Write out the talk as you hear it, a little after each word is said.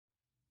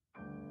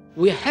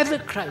We have a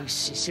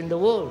crisis in the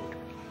world,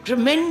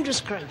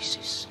 tremendous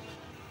crisis,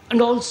 and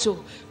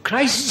also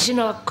crisis in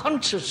our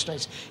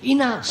consciousness,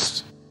 in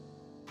us.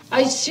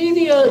 I see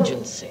the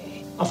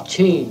urgency of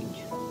change,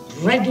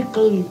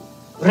 radical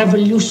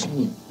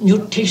revolution,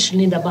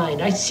 mutation in the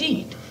mind. I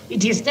see it.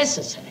 It is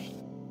necessary.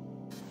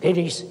 There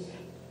is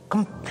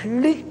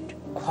complete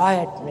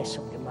quietness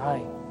of the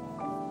mind,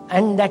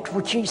 and that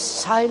which is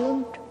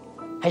silent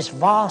has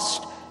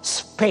vast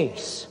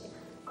space.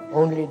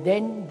 Only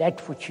then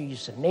that which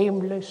is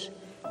nameless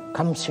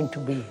comes into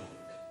being.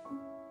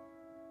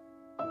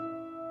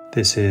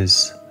 This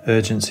is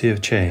Urgency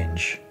of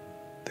Change,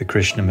 the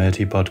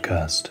Krishnamurti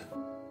podcast.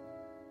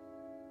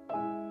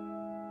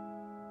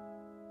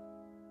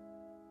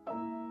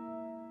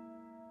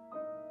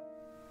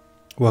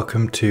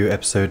 Welcome to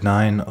episode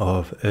 9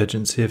 of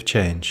Urgency of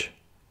Change.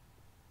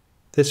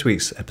 This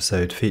week's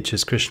episode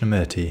features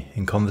Krishnamurti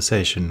in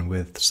conversation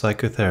with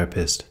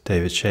psychotherapist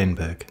David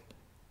Shainberg.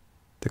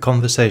 The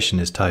conversation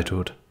is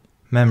titled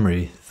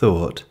Memory,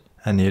 Thought,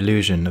 and the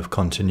Illusion of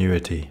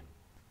Continuity.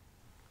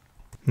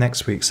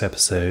 Next week's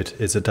episode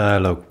is a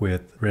dialogue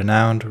with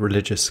renowned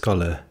religious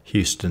scholar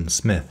Huston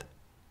Smith.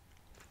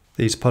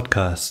 These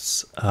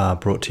podcasts are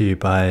brought to you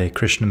by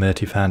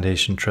Krishnamurti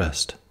Foundation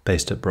Trust,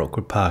 based at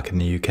Brockwood Park in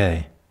the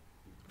UK.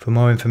 For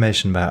more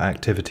information about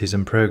activities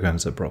and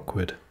programs at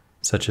Brockwood,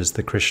 such as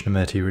the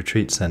Krishnamurti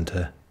Retreat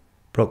Centre,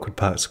 Brockwood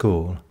Park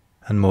School,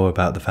 and more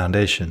about the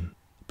Foundation,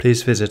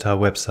 please visit our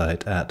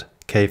website at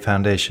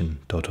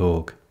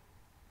kfoundation.org.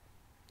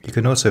 You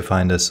can also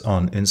find us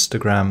on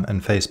Instagram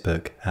and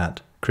Facebook at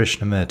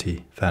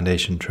Krishnamurti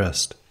Foundation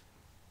Trust.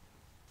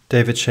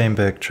 David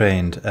Shainberg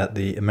trained at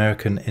the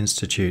American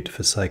Institute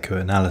for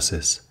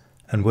Psychoanalysis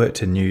and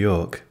worked in New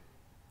York.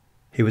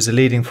 He was a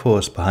leading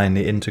force behind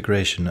the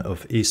integration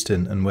of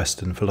Eastern and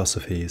Western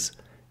philosophies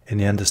in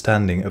the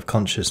understanding of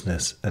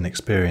consciousness and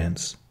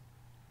experience.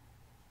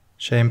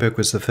 Shainberg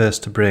was the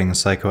first to bring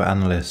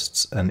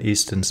psychoanalysts and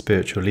Eastern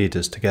spiritual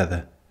leaders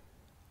together.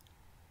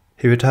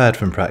 He retired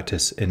from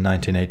practice in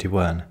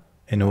 1981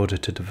 in order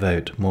to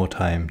devote more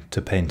time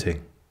to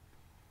painting.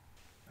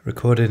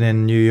 Recorded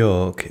in New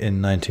York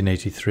in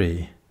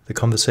 1983, the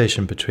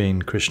conversation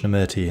between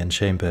Krishnamurti and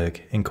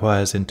Shainberg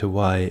inquires into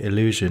why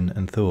illusion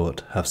and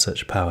thought have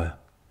such power.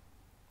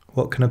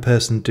 What can a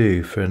person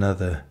do for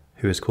another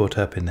who is caught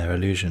up in their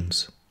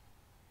illusions?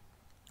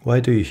 Why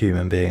do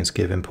human beings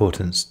give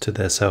importance to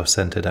their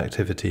self-centered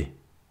activity?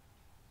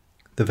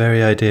 The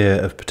very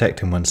idea of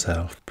protecting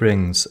oneself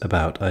brings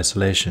about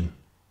isolation.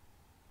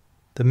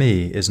 The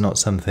me is not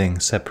something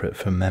separate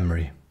from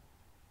memory.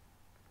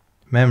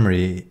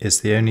 Memory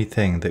is the only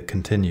thing that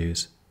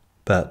continues,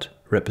 but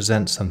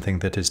represents something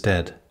that is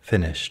dead,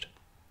 finished.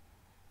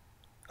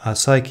 Our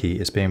psyche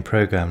is being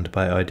programmed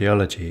by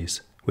ideologies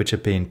which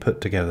have been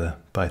put together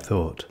by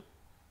thought.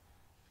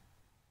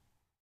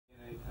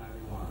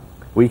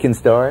 We can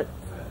start?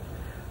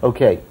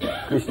 Okay,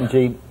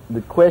 Krishnji,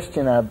 the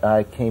question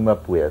I came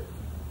up with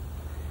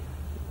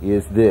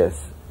is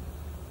this.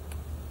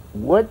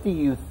 What do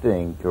you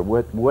think, or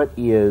what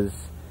is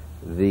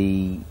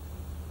the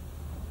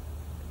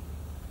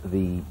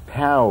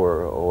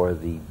power or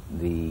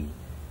the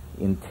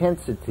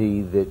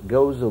intensity that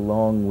goes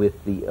along with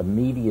the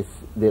immediacy,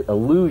 that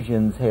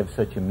illusions have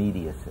such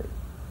immediacy?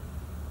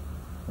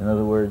 In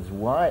other words,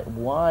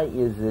 why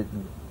is it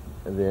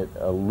that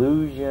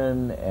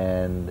illusion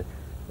and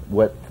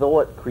what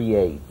thought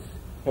creates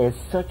has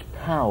such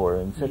power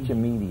and such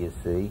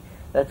immediacy?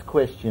 That's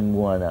question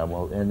one.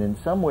 And then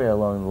somewhere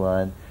along the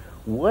line,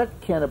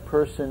 what can a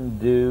person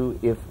do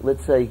if,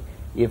 let's say,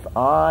 if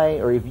I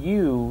or if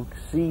you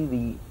see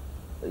the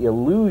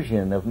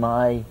illusion of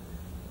the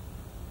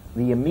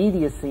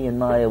immediacy in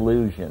my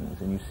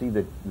illusions, and you see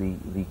the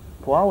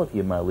quality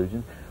of my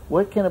illusions,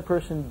 what can a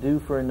person do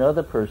for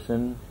another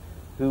person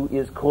who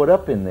is caught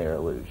up in their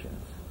illusions?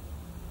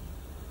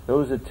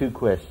 Those are two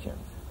questions.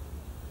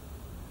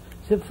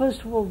 So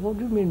first of all, what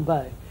do you mean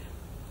by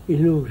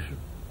illusion?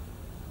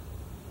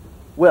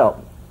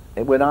 Well,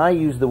 when I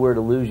use the word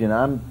illusion,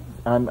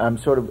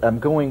 I'm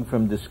going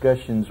from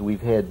discussions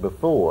we've had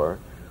before,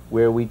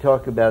 where we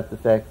talk about the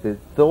fact that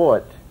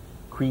thought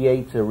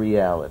creates a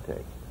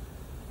reality.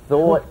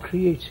 Thought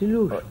creates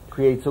illusion.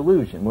 Creates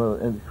illusion. Well,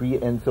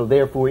 and so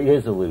therefore it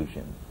is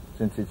illusion,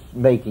 since it's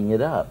making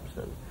it up.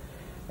 So,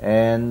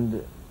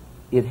 and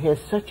it has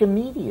such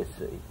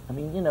immediacy. I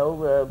mean,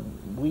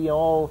 we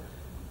all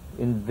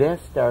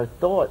invest our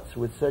thoughts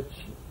with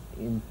such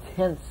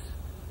intense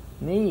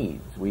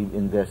needs. We've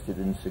invested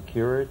in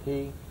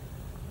security.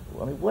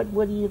 I mean,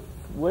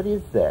 what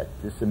is that?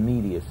 This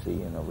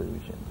immediacy in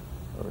illusion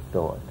or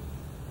thought?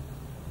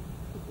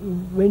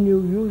 When you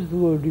use the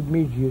word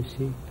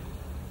immediacy,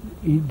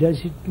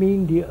 does it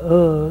mean the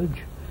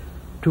urge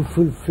to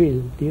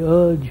fulfill, the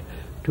urge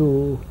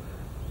to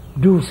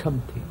do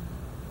something?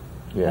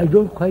 Yeah. I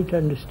don't quite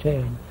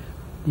understand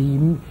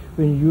when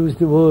you use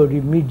the word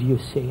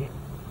immediacy,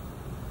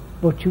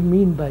 what you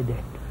mean by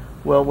that.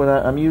 Well, when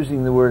I'm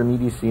using the word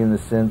immediacy in the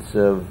sense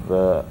of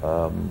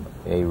a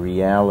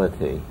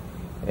reality,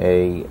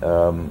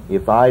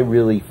 if I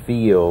really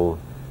feel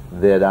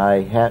that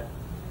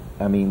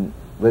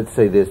let's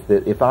say this,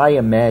 that if I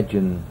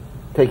imagine,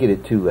 take it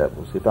at two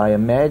levels, if I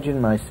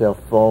imagine myself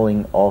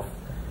falling off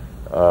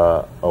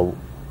a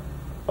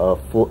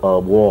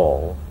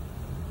wall,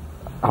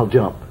 I'll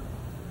jump.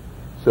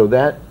 So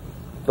that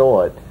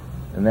thought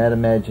and that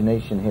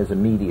imagination has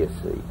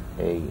immediacy,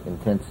 a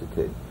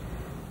intensity.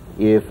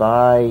 If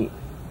I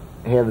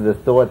have the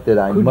thought that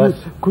I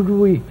must... Could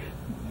we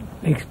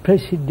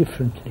express it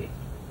differently?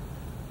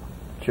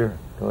 Sure,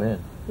 go ahead.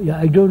 Yeah,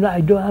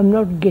 I'm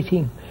not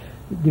getting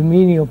the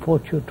meaning of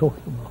what you're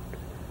talking about.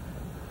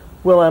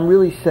 Well, I'm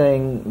really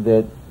saying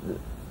that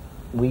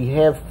we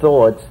have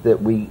thoughts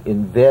that we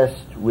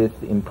invest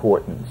with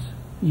importance.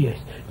 Yes,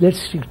 let's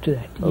stick to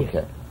that. Yes.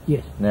 Okay.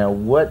 Yes. Now,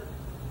 what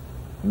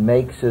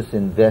makes us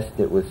invest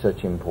it with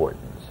such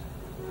importance?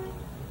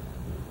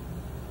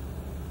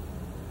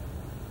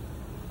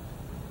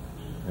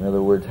 In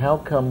other words, how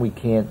come we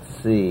can't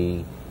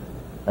see...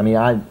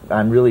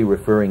 I'm really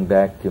referring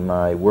back to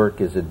my work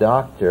as a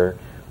doctor,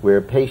 where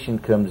a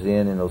patient comes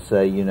in and will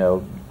say,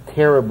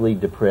 terribly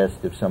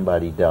depressed if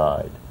somebody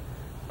died,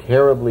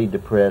 terribly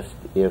depressed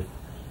if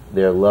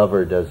their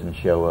lover doesn't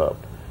show up,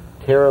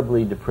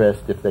 terribly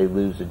depressed if they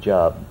lose a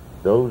job.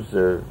 Those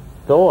are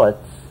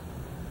thoughts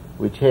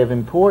which have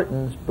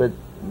importance, but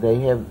they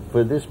have,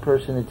 for this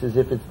person, it's as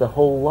if it's the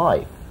whole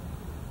life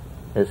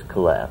has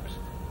collapsed.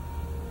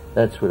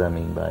 That's what I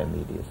mean by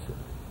immediacy.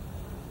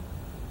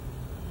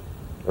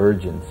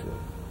 Urgency.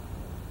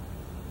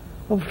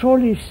 After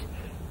all, it's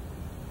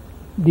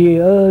the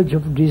urge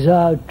of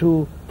desire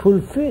to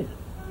fulfill.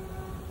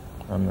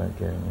 I'm not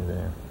getting you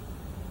there.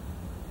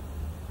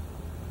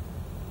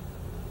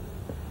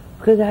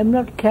 Because I'm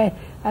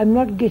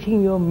not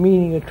getting your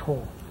meaning at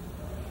all.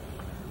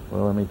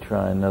 Well, let me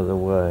try another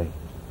way.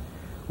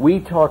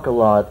 We talk a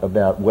lot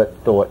about what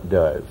thought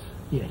does.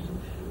 Yes.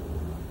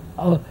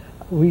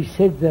 We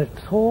said that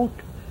thought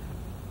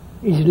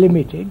is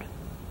limited.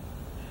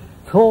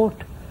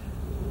 Thought,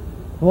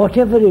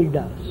 whatever it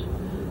does,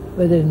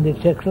 whether in the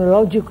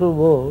technological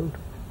world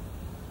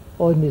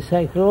or in the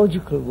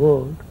psychological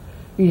world,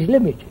 is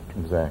limited.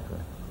 Exactly.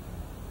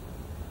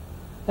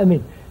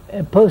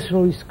 A person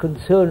who is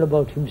concerned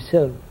about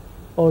himself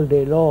all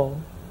day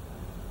long,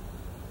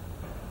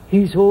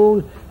 his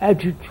whole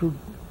attitude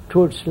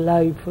towards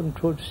life and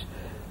towards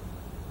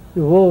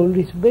the world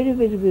is very,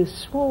 very, very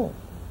small.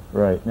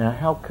 Right. Now,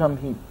 how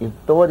come if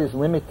thought is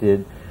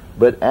limited,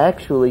 but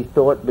actually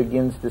thought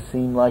begins to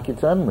seem like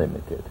it's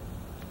unlimited?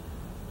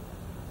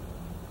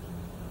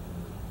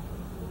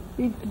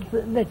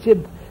 That's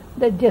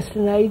just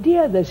an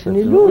idea, that's an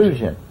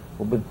illusion.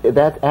 Well, but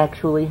that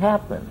actually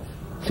happens.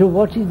 So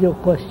what is your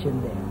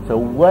question then? So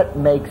what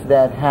makes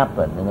that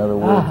happen? In other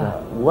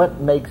words,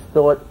 what makes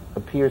thought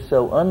appear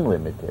so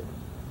unlimited?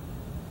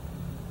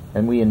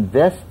 And we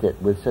invest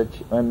it with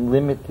such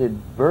unlimited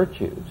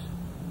virtues.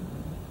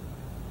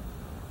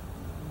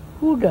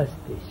 Who does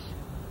this?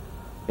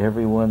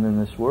 Everyone in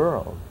this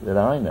world that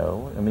I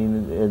know.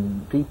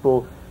 And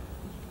people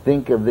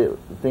think of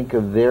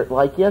their,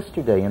 like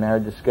yesterday in our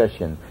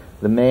discussion,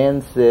 the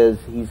man says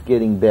he's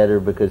getting better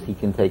because he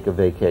can take a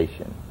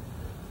vacation,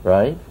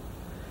 right?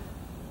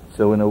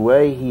 So in a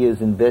way he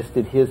has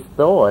invested his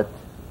thought.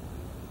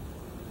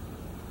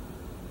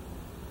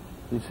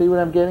 You see what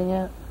I'm getting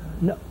at?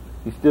 No.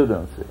 You still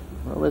don't see.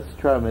 Well, let's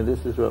try.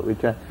 This is what we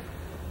try.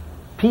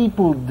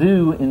 People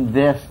do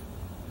invest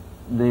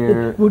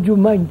their... Would you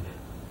mind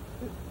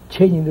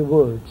changing the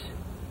words?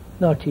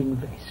 Not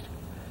invest.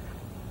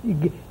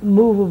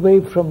 Move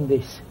away from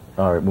this.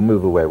 All right, we'll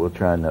move away. We'll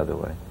try another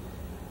way.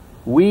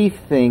 We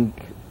think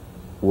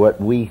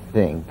what we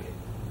think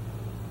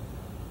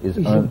is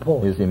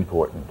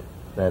important.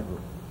 That,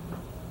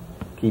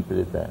 keep it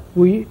at that.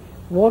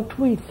 What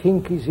we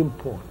think is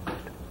important,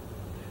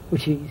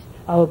 which is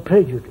our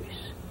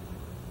prejudice.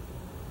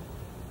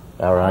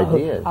 Our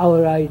ideas.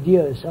 Our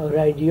ideas, our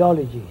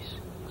ideologies.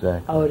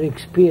 Exactly. Our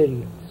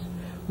experience.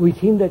 We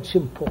think that's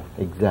important.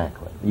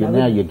 Exactly.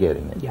 Now you're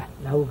getting it. Yeah,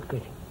 now we're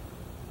getting it.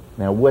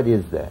 Now what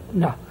is that?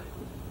 No,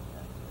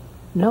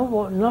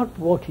 not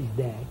what is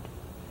that.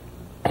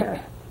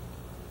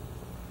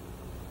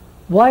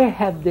 Why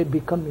have they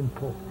become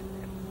important?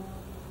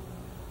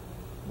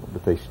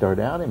 But they start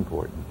out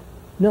important.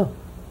 No.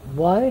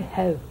 I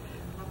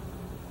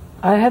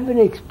have an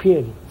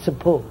experience,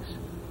 suppose,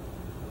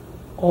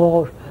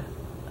 or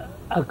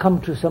I come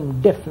to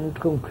some definite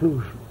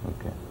conclusion.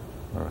 Okay,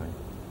 all right.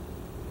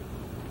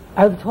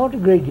 I've thought a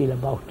great deal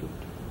about it,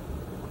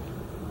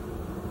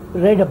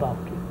 read about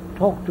it,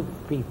 talked to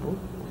people,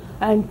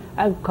 and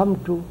I've come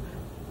to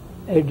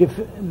a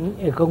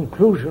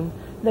conclusion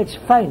that's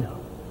final.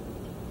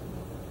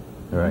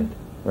 Right,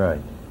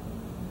 right.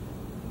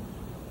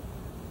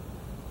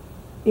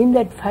 In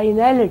that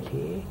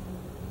finality,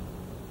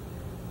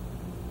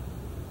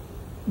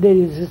 there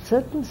is a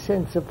certain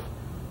sense of,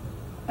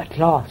 at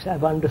last,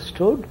 I've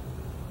understood,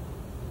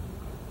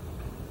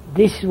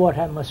 this is what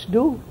I must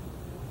do,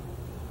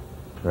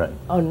 right,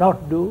 or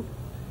not do,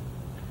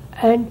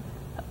 and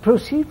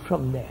proceed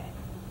from there.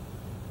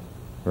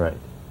 Right.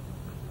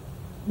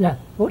 Now,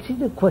 what is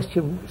the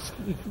question?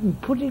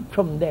 Put it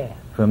from there.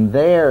 From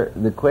there,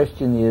 the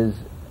question is,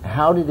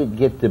 how did it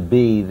get to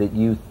be that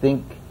you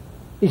think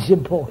It's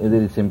important.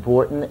 that it's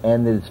important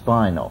and that it's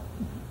final?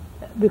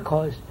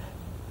 Because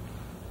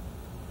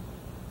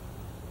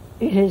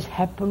it has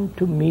happened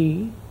to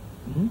me,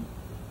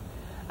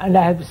 and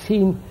I have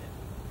seen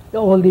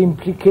all the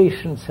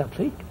implications of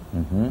it,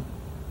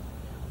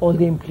 all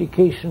the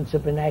implications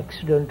of an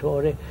accident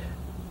or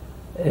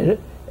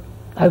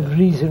I've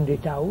reasoned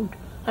it out,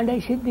 and I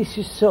said this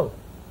is so.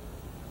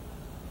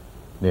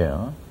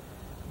 Yeah.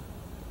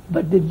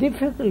 But the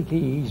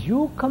difficulty is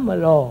you come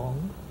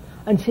along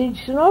and say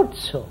it's not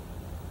so.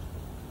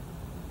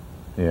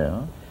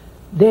 Yeah.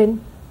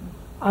 Then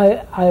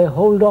I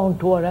hold on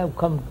to what I've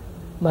come,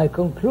 my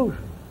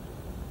conclusion.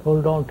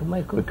 Hold on to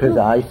my conclusion. Because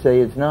I say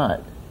it's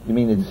not. You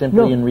mean it's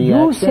simply in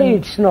reaction? You say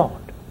it's not.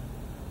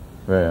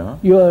 Yeah.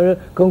 Your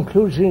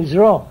conclusion is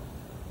wrong.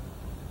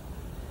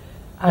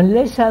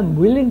 Unless I'm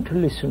willing to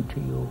listen to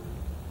you,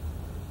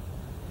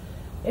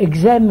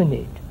 examine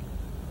it,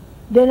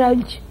 then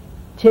I'll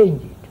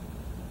change it.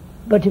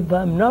 But if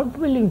I'm not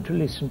willing to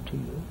listen to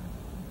you,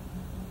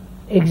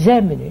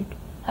 examine it,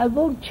 I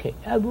won't change.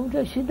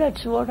 I say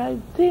that's what I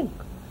think.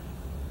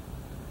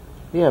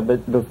 Yeah,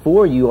 but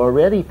before you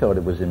already thought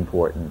it was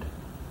important,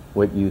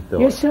 what you thought.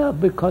 Yes, sir,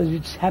 because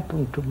it's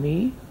happened to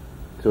me.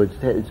 So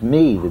it's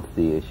me that's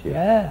the issue.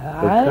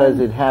 Yeah, because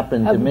it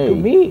happened to me. To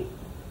me.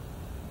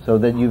 So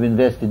that you've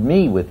invested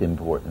me with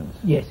importance.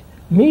 Yes,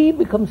 me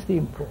becomes the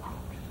important.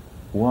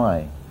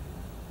 Why?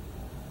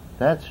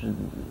 That's...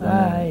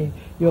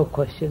 your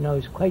question now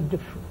is quite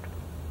different.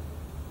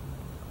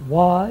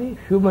 Why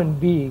human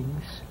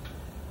beings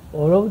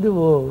all over the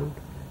world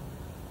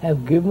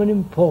have given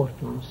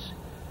importance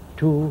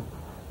to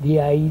the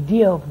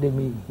idea of the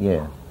me.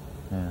 Yeah,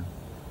 yeah.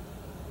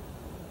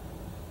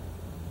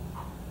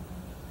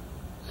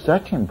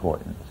 Such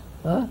importance.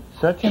 Huh?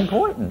 Such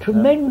importance.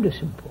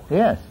 Tremendous importance.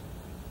 Yes.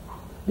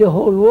 The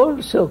whole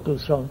world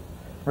circles round.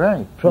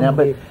 Right. From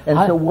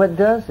now, so what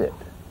does it?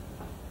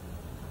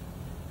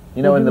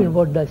 You know,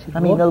 what does it? I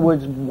mean, in other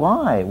words,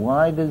 why?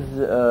 Why does?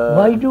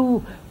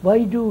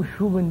 Why do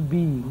human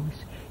beings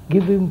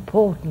give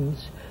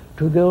importance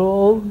to their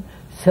own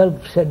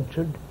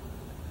self-centered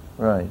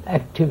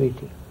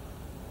activity?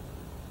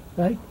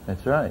 Right.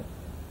 That's right.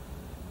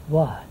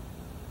 Why?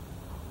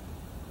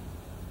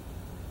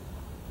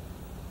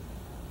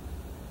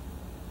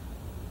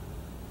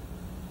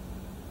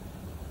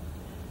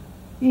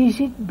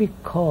 Is it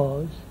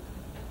because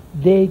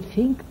they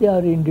think they are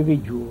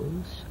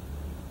individuals,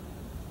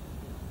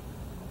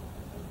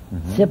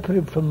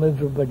 separate from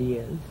everybody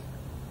else,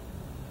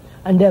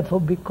 and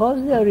therefore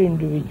because they are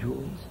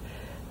individuals,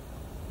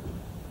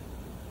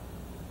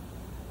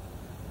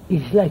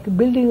 it's like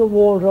building a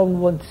wall around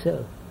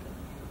oneself,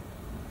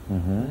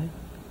 right?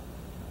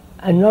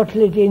 And not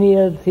let any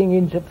other thing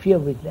interfere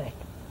with that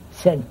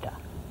center.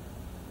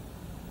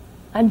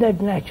 And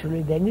that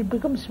naturally then it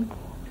becomes important.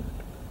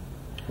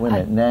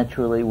 Why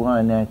naturally?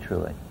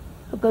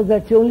 Because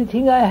that's the only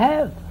thing I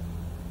have.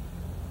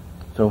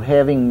 So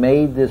having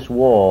made this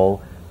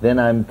wall, then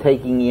I'm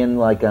taking in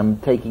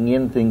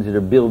things that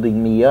are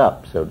building me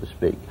up, so to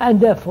speak. And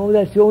therefore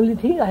that's the only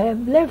thing I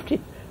have left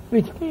it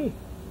with me.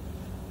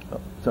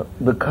 So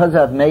because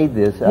I've made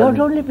this... Not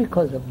only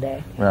because of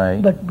that,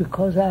 right, but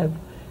because I've,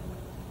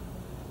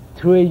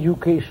 through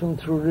education,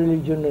 through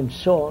religion and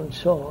so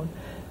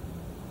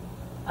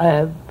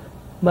on,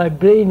 my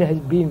brain has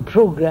been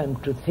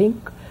programmed to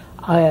think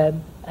I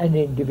am an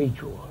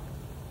individual.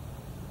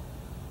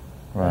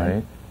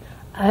 Right.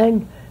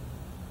 And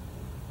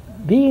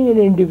being an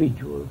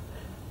individual,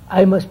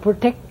 I must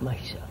protect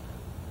myself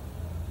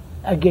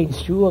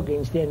against you,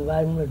 against the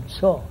environment, and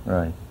so on.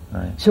 Right,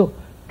 right. So,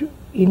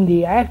 in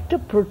the act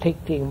of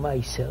protecting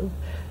myself,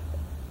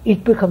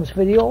 it becomes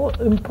very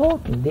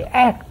important. The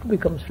act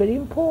becomes very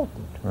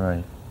important.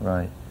 Right,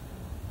 right.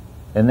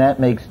 And that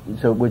makes...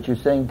 So what you're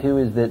saying, too,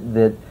 is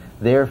that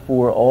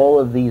therefore all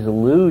of these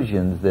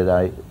illusions that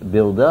I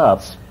build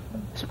up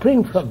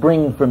spring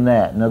from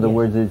that. In other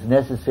words, it's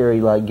necessary,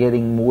 like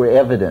getting more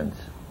evidence.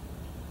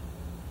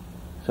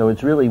 So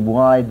it's really,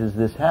 why does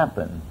this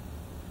happen?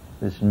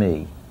 This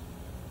me.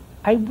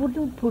 I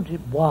wouldn't put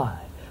it why.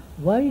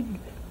 Why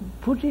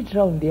put it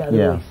around the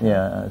other way?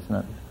 Yeah, it's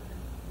not.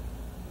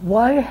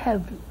 Why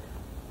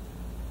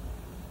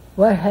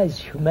has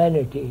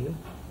humanity,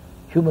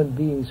 human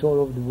beings all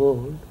over the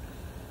world,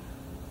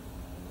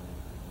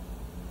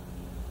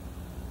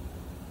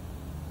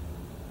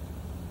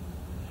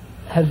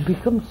 have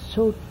become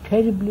so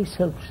terribly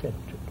self-centered?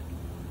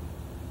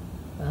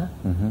 Huh?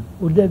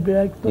 Would that be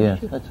right?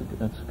 Yes, that's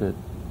good.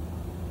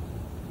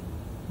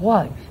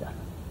 Why, sir?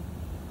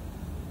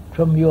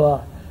 From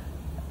your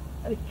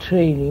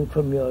training,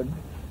 from your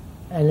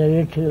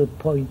analytical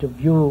point of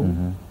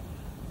view,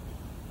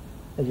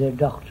 as a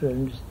doctor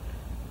and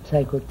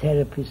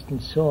psychotherapist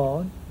and so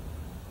on,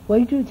 why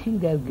do you think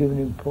they have given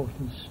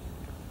importance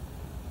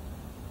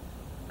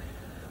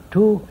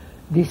to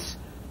this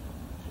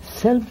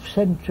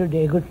self-centered,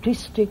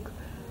 egotistic,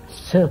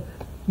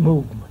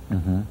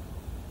 movement,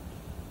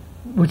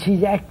 which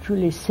is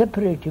actually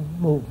separative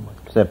movement.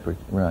 Separate,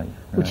 right.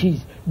 Which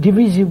is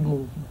divisive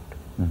movement.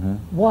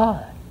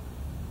 Why?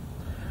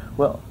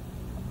 Well,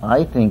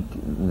 I think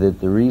that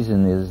the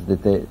reason is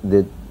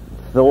that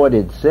thought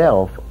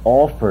itself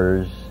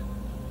offers,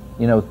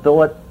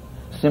 thought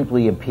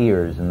simply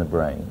appears in the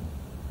brain.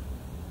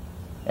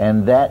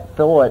 And that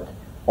thought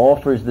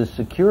offers the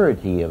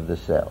security of the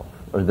self,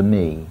 or the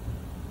me.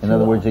 In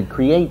other words, it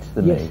creates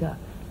the me. Yes, sir.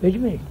 Wait a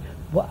minute.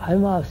 Well,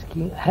 I'm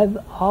asking,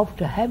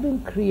 after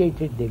having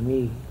created the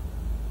me,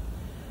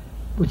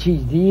 which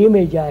is the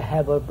image I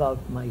have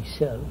about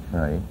myself,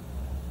 right,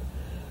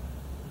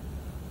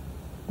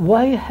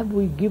 why have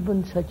we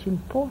given such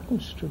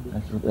importance to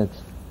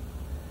this?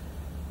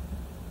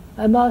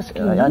 I'm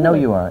asking I know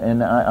you are, and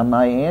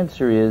my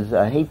answer is,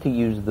 I hate to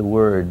use the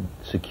word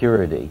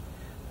security,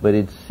 but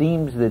it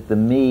seems that the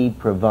me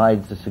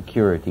provides the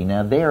security.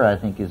 Now there, I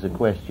think, is a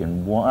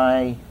question.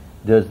 Why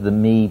does the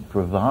me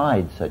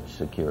provide such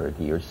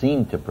security, or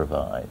seem to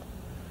provide?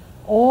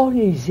 Or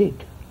is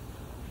it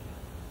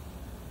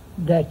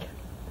that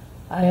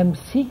I am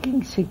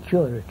seeking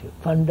security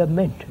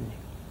fundamentally?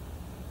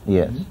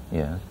 Yes,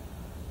 yes.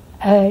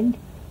 And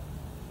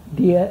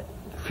the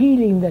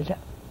feeling that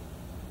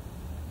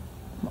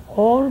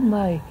all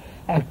my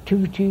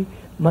activity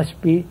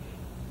must be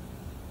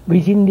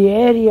within the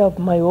area of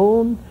my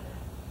own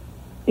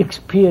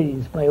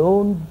experience, my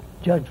own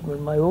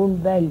judgment, my own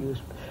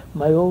values,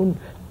 my own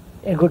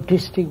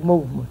egotistic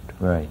movement.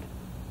 Right,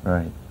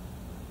 right.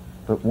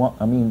 But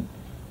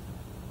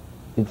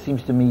it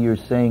seems to me you're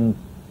saying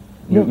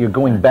you're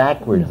going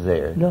backwards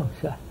there. No,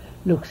 sir.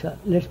 Look, sir,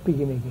 let's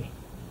begin again.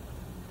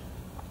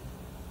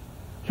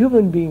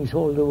 Human beings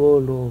all the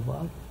world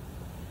over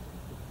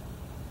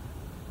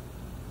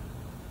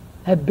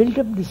have built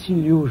up this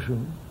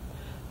illusion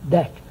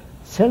that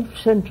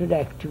self-centered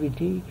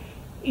activity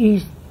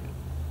is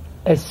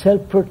a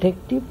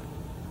self-protective,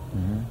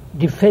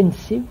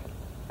 defensive,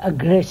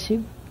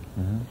 aggressive,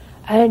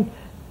 and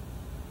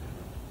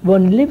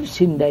one lives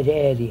in that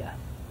area.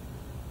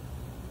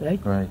 Right?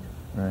 Right,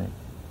 right.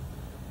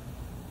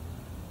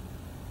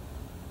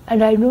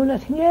 And I know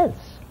nothing else.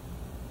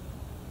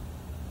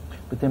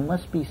 But there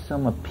must be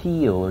some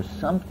appeal or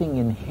something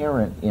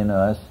inherent in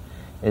us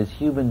as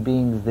human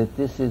beings that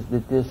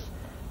this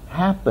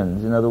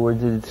happens. In other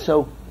words, that it's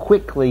so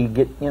quickly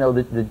that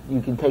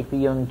you can take the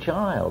young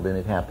child and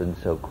it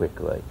happens so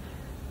quickly.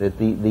 That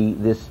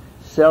this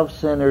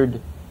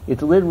self-centered,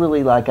 it's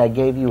literally like I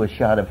gave you a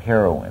shot of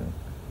heroin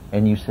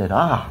and you said,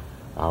 I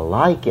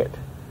like it.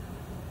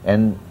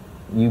 And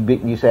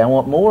you say, I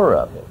want more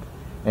of it.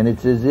 And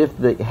it's as if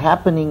the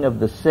happening of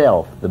the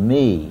self, the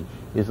me,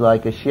 is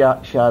like a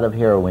shot of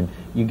heroin.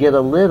 You get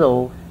a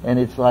little, and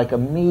it's like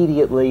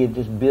immediately it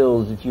just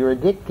builds. You're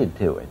addicted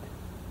to it.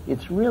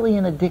 It's really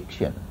an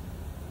addiction.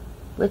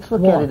 Let's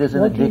look at it as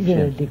an addiction. What is an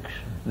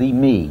addiction? The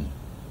me.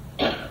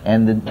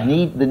 And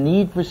the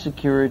need for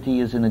security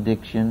is an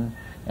addiction,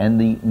 and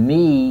the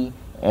me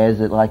as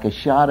like a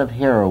shot of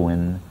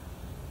heroin,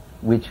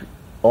 which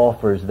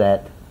offers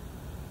that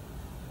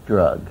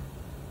drug.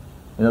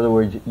 In other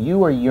words,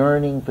 you are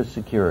yearning for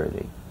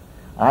security.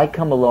 I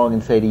come along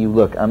and say to you,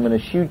 look, I'm going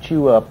to shoot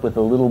you up with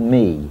a little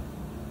me,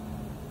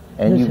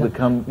 and you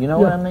become, you know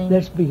what I mean?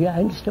 Let's begin. I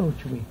understand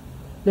what you mean.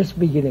 Let's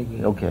begin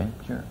again. Okay,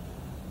 sure.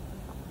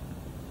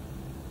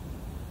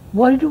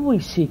 Why do we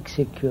seek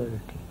security?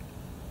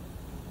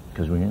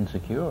 Because we're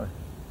insecure.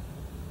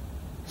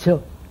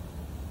 So,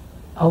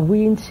 are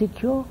we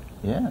insecure?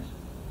 Yes.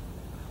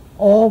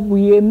 Or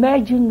we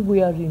imagine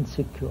we are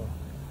insecure?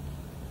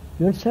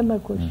 You understand my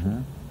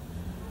question?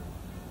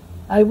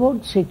 I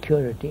want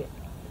security.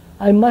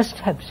 I must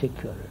have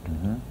security.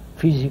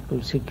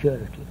 Physical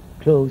security,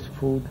 clothes,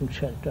 food, and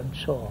shelter, and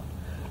so on.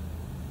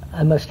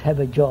 I must have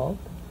a job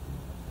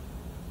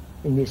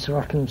in this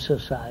rotten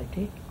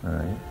society.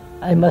 Right.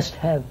 I must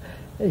have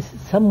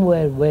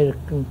somewhere where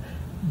I can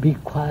be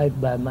quiet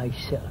by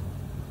myself,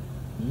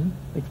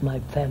 with my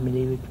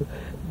family, with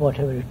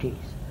whatever it is.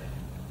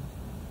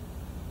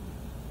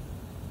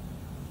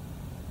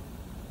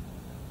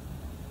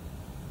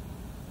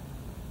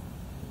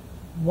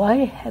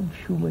 Why have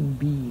human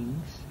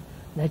beings,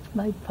 that's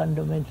my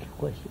fundamental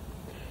question,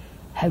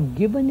 have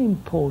given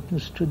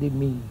importance to the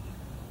me,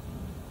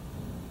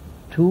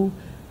 to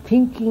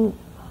thinking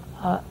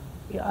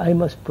I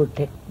must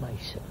protect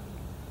myself?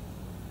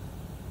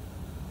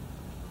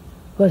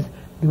 Because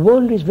the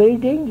world is very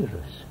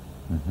dangerous.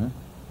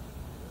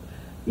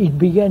 It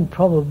began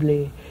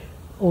probably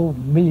a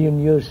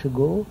million years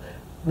ago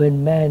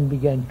when man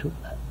began to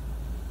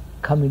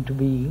come into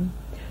being.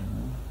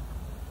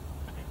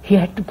 He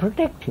had to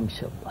protect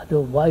himself. The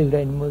wild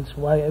animals,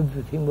 why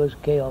everything was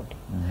chaotic.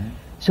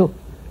 So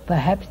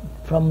perhaps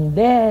from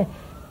there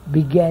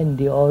began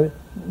the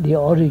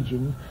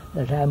origin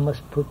that I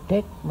must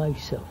protect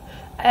myself.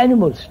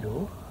 Animals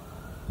do.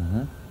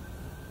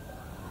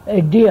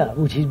 A deer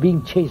which is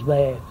being chased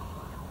by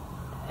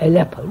a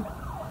leopard,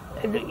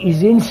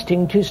 his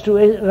instinct is to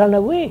run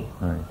away.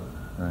 Right,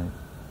 right.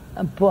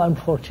 And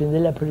unfortunately,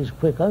 the leopard is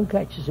quick and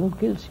catches him,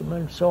 kills him,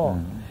 and so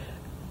on.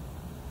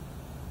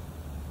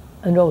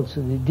 And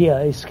also the deer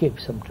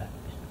escapes sometimes,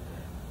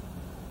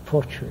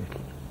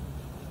 fortunately.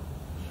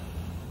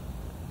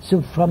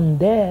 So from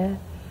there,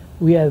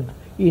 we have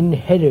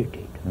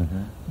inherited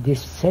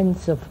this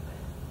sense of,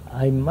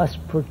 I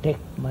must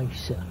protect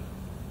myself.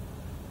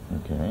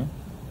 Okay.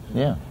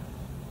 Yeah.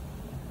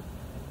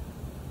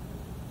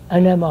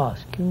 And I'm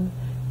asking,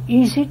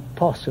 is it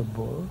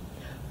possible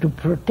to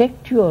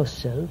protect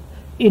yourself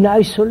in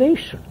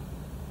isolation?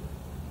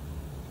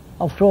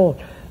 After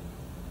all,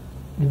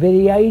 the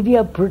very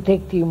idea of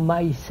protecting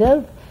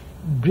myself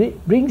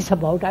brings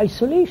about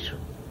isolation.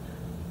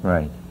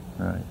 Right.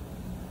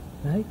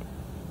 Right?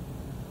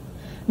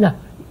 Now,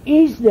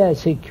 is there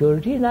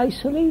security in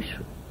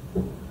isolation?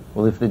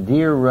 Well, if the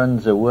deer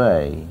runs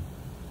away,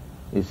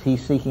 is he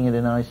seeking it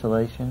in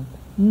isolation?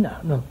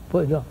 No,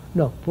 poor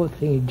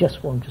thing, he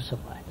just wants to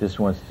survive. Just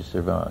wants to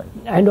survive.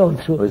 And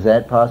also... Was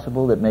that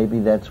possible, that maybe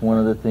that's one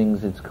of the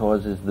things that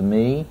causes the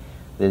me,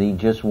 that he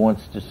just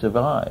wants to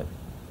survive?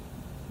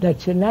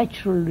 That's a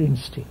natural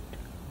instinct.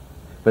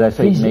 But I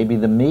say maybe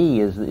the me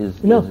is...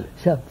 No,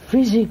 so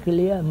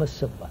physically I must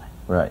survive.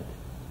 Right.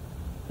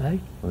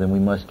 Right? Well, then we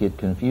must get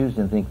confused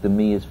and think the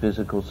me is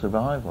physical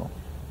survival.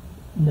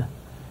 No.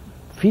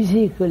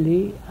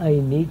 Physically I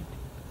need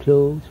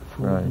clothes,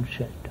 food and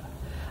shelter.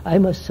 I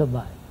must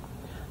survive.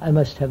 I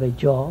must have a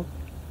job,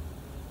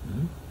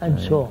 and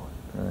so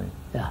on. Right.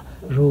 Yeah,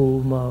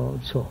 room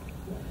and so on.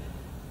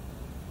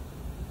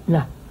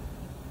 Now,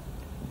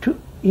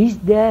 is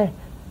there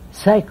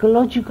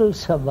psychological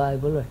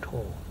survival at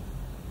all?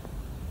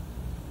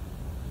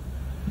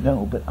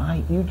 No, but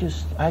I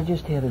just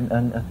had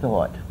a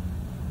thought.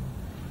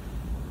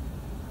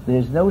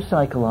 There's no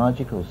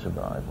psychological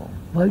survival.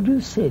 Why do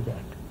you say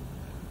that?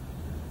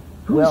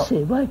 Who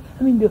say? Why?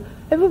 I mean,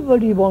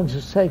 everybody wants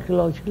to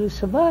psychologically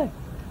survive.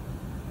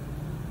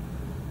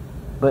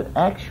 But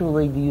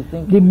actually, do you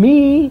think... The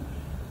me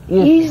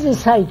is the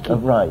psyche.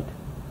 Right.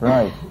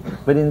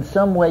 But in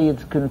some way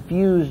it's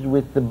confused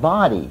with the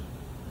body.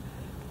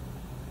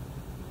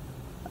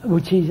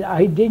 Which is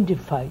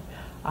identified.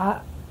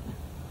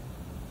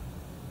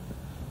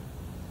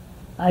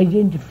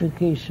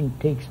 Identification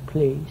takes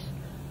place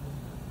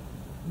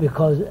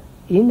because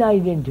in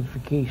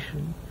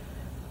identification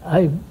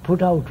I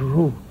put out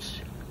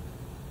roots.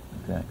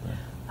 Exactly.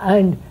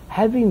 And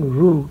having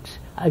roots,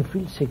 I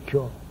feel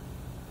secure.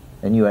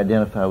 And you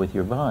identify with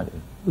your body.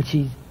 Which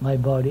is my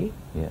body,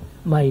 yes,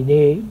 my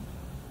name.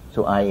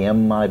 So I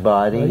am my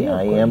body,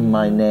 I am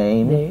my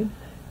name.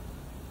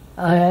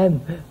 I am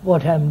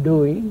what I'm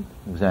doing.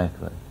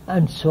 Exactly.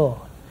 And so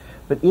on.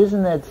 But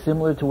isn't that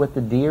similar to what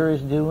the deer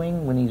is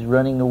doing when he's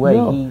running away?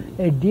 No,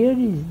 a deer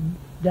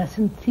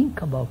doesn't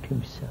think about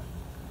himself.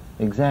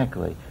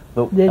 Exactly.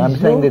 But I'm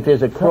saying that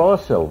there's a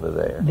crossover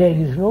there. There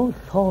is no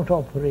thought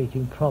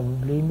operating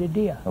probably in the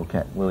deer.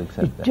 Okay, we'll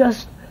accept that. It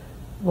just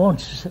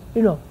wants,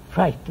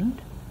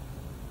 frightened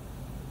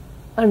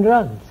and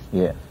runs.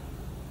 Yes.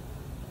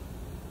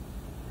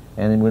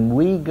 And when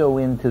we go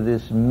into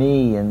this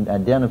me and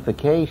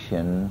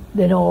identification...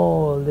 Then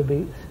all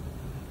the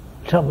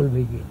trouble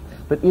begins.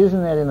 But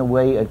isn't that in a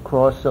way a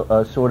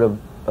sort of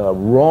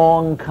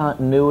wrong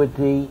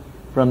continuity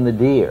from the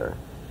deer?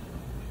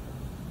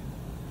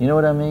 You know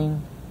what I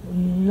mean?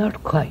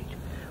 Not quite.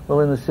 Well,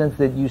 in the sense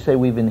that you say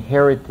we've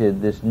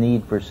inherited this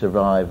need for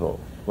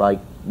survival, like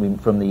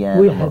from the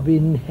animal.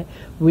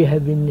 We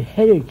have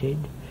inherited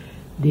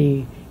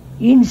the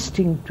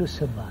instinct to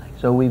survive.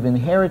 So we've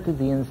inherited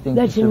the instinct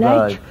to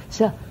survive.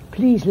 Sir,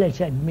 please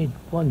let's admit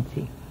one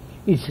thing.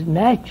 It's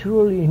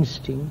natural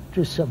instinct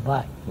to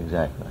survive.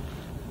 Exactly.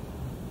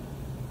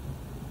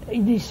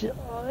 It is,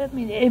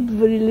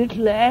 every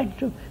little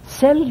act of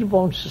cell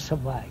wants to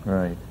survive.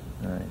 Right.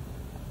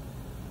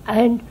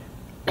 And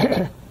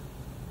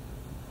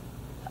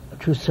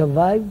to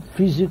survive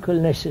physical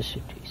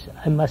necessities,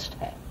 I must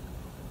have.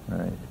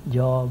 Right.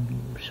 Job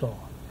and so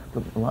on.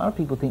 But a lot of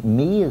people think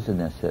me is a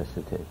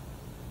necessity.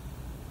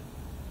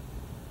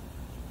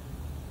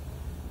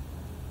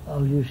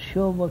 Are you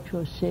sure what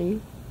you're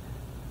saying?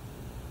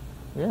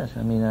 Yes,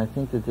 I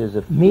think that there's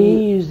a...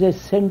 Me is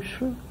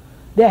essential.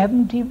 They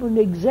haven't even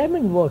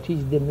examined what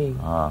is the me.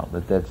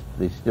 But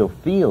they still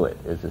feel it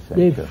as essential.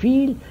 They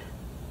feel,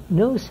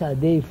 no sir,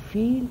 they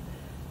feel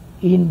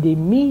in the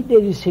me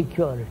there is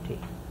security.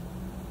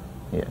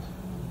 Yes.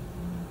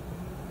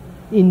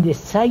 In the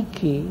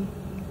psyche,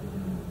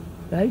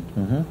 right?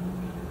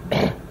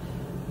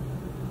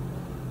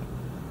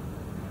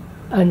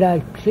 And I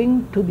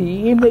cling to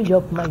the image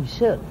of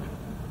myself.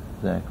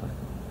 Exactly.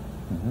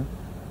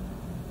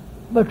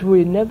 But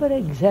we never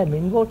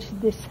examine what's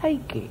the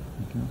psyche.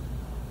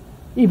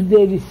 If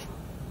there is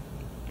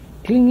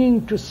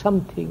clinging to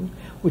something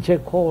which I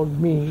call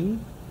me,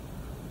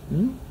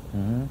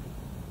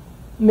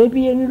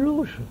 maybe an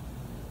illusion.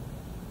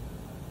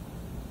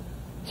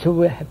 So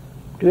we have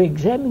to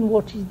examine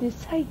what is the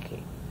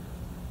psyche.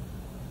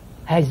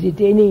 Has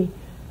it any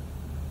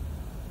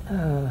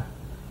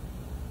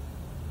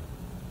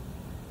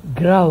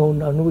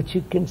ground on which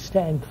it can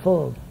stand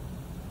firm,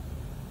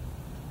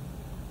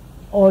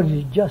 or is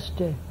it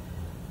just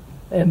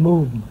a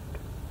movement,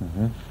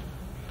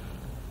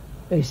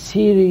 a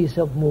series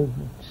of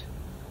movements?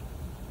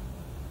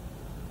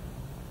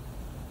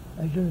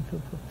 I don't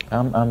know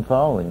if I'm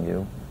following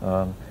you.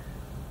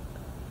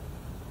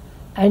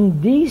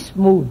 And these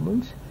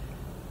movements,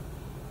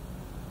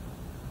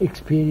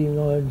 experience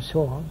and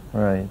so on,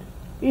 Right.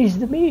 is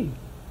the me.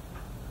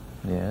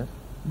 Yes.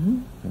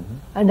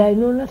 And I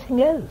know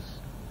nothing else.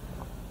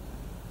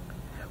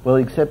 Well,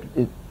 except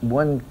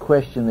one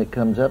question that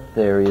comes up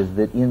there is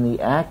that in the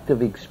act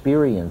of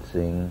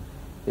experiencing,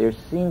 there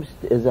seems,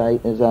 as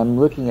I'm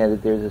looking at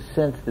it, there's a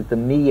sense that the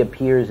me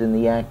appears in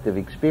the act of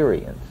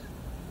experience.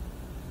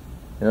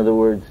 In other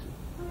words,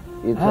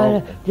 it's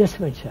all... Just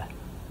a minute, sir.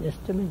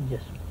 Just a minute,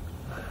 just a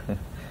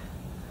minute.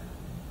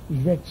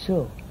 Is that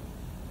so?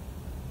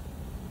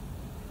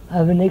 I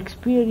have an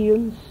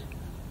experience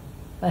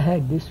I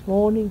had this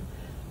morning.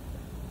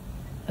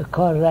 A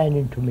car ran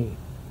into me.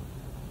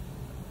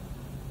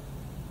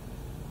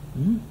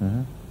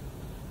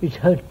 It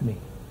hurt me.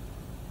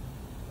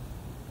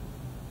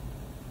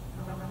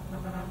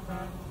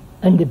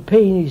 And the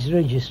pain is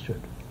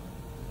registered.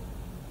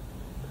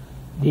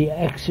 The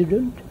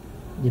accident,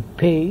 the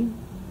pain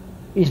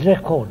is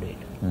recorded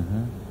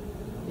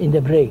in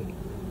the brain.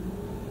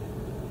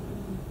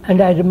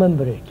 And I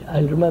remember it.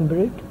 I'll remember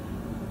it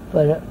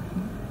for a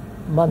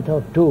month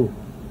or two.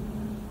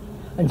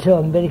 And so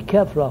I'm very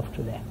careful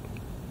after that.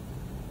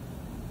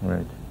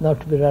 Right.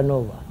 Not to be run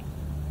over.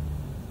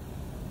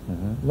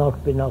 Not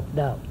to be knocked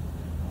down.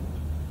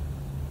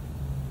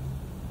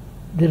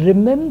 The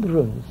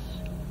remembrance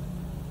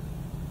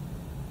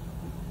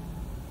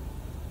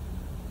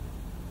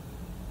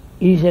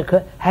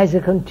has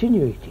a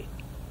continuity.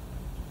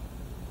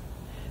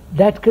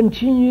 That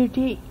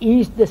continuity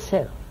is the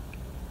self.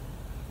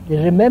 The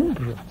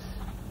remembrance.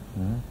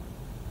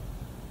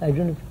 I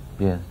don't know.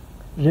 Yes.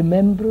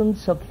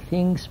 Remembrance of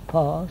things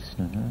past,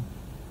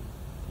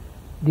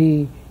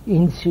 the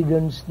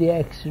incidents, the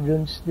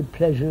accidents, the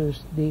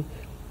pleasures,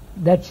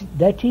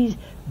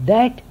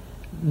 that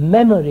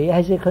memory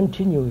has a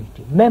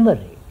continuity.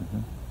 Memory.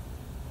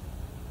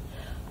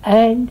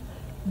 And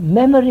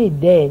memory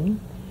then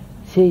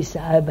says,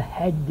 I've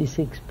had this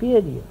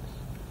experience.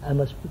 I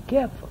must be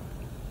careful.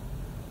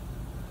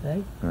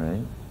 Right?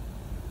 Right.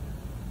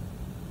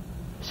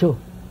 So,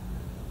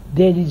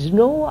 there is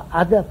no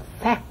other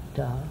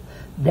factor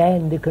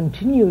than the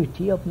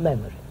continuity of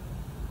memory.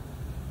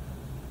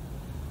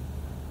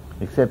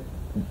 Except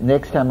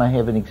next time I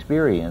have an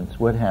experience,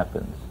 what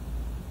happens?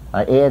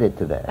 I add it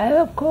to that.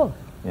 Of course.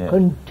 Yeah.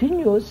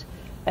 Continuous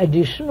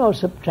addition or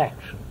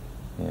subtraction.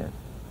 Yeah.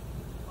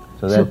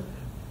 So that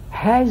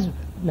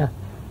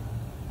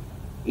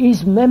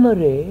is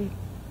memory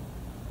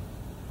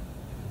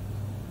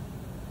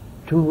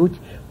to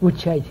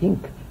which I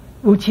think,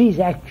 which is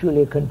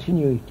actually a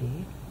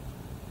continuity,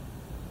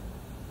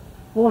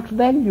 what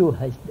value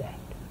has that?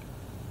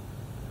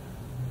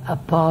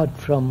 Apart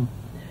from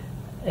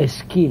a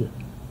skill,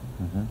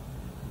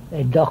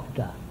 a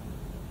doctor,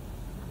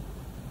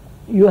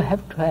 you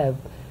have to have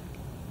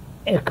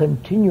a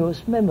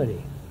continuous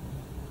memory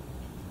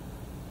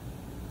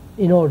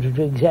in order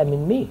to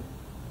examine me.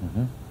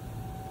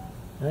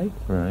 Right?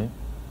 Right.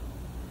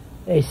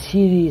 A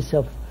series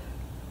of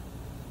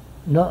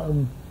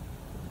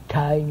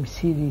time,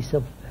 series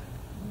of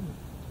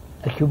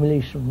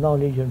accumulation of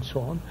knowledge and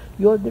so on.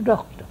 You're the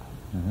doctor.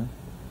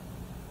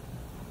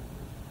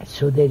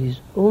 So there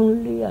is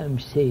only, I'm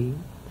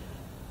saying,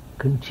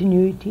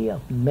 continuity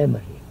of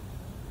memory.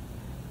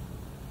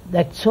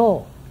 That's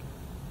all.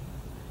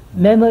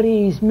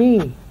 Memory is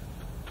me.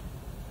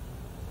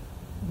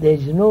 There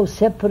is no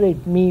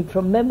separate me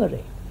from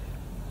memory.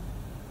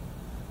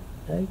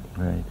 Right?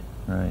 Right,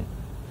 right.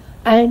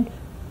 And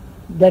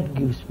that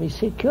gives me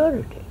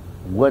security.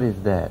 What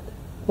is that?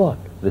 What?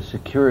 The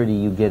security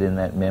you get in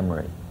that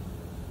memory.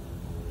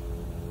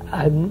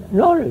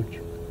 Knowledge.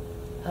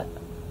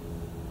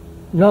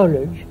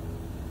 Knowledge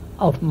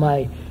of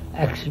my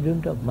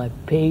accident, of my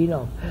pain,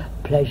 of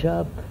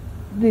pleasure,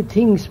 the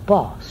things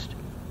past.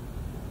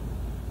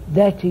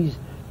 That is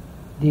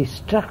the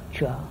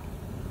structure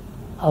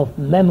of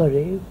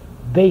memory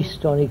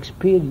based on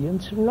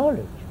experience and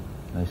knowledge.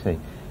 I see.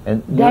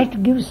 And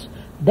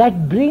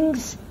that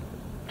brings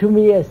to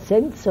me a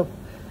sense of,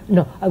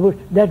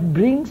 that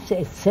brings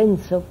a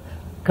sense of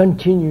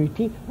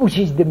continuity, which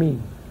is the me.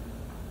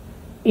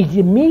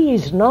 The me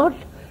is not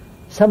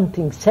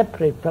something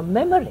separate from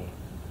memory.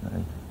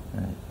 Right,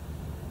 right.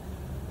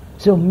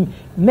 So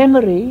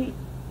memory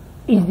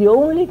is the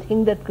only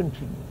thing that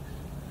continues.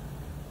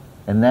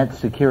 And that's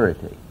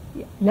security.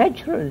 Yeah,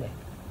 naturally.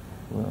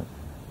 Well,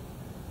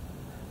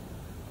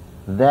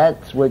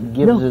 that's what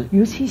gives us...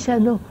 You see, sir,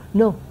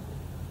 no.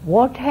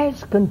 What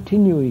has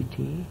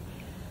continuity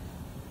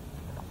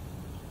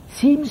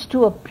seems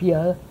to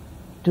appear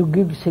to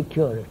give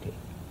security.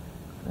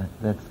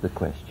 That's the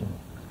question.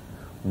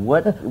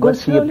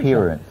 What's the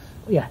appearance?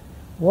 Yeah.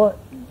 What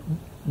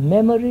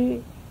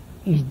memory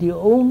is the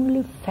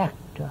only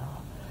factor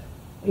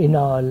in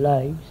our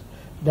lives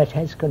that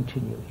has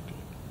continuity.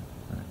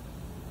 Right.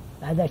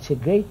 And that's a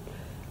great,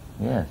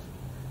 Yes.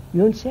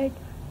 you understand?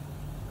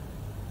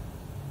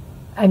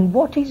 And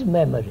what is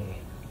memory?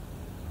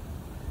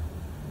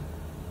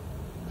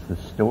 It's the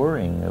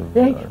storing of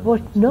Right?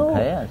 the No,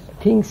 past.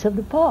 things of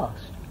the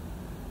past,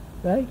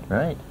 right?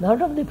 Right.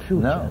 Not of the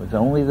future. No, it's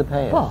only the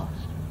past.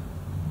 Past.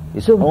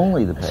 It's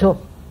only the past. So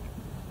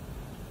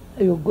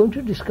we're going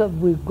to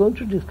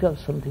discover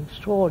something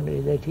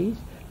extraordinary. That is,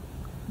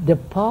 the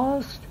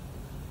past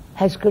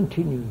has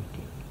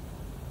continuity,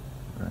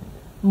 Right.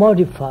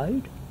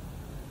 modified,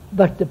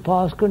 but the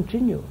past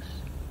continues.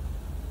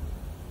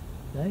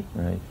 Right?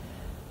 Right.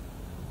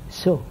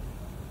 So,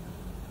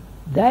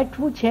 that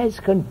which has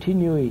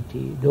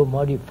continuity, though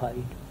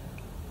modified,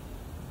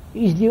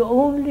 is the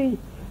only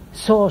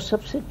source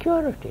of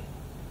security.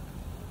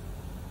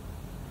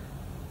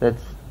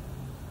 That's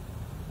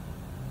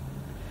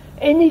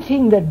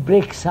Anything that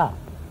breaks up,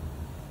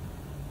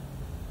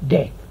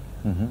 death,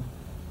 mhm.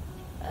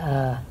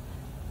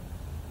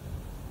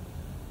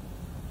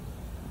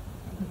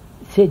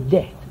 say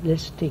death,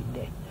 let's take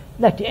death,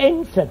 that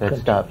ends that That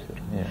continuity. stops it.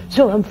 Yeah.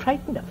 So I'm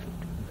frightened of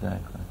it.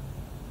 Exactly.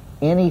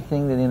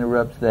 Anything that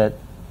interrupts that.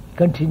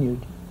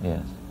 Continuity.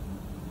 Yes.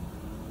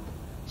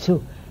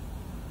 So,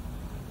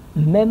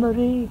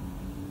 memory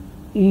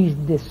is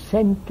the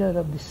center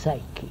of the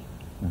psyche.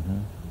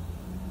 Mhm.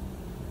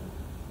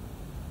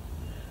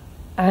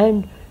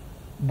 And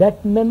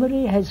that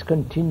memory has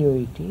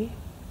continuity,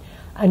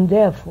 and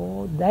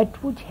therefore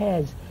that which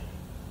has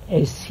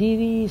a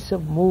series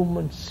of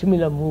movements,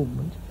 similar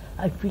movements,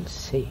 I feel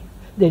safe.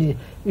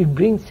 It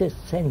brings a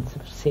sense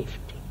of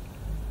safety,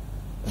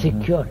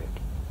 security.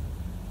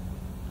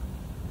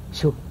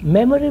 So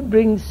memory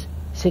brings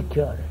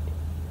security.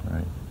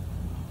 Right.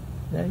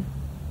 Right?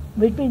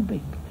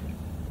 Wait.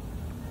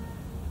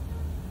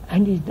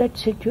 And is that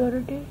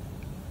security?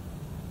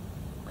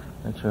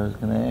 That's what I was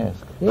going to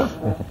ask.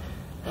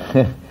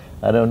 Yes.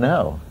 I don't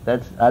know.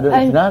 It's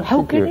And not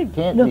how secure. can it?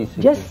 Can't No, be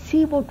secure. just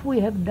see what we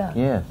have done.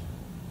 Yes.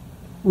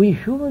 We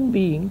human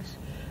beings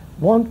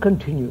want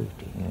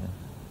continuity. Yeah.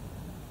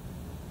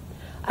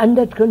 And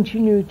that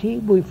continuity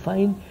we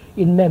find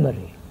in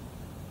memory,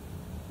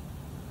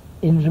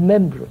 in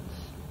remembrance,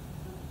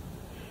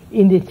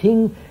 in the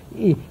thing,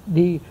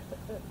 the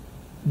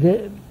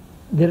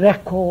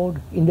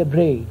record in the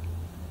brain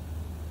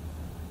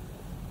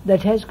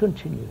that has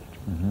continuity.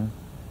 Mhm.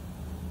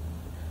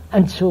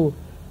 And so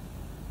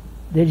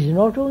there is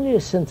not only a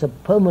sense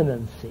of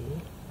permanency,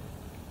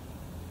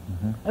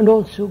 and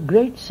also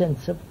great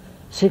sense of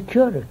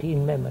security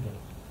in memory.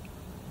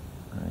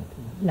 Right.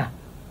 Now,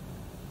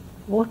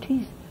 what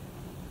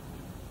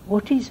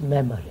is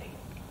memory?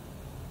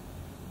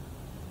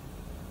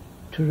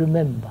 To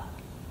remember.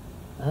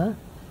 Huh?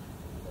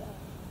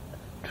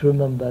 To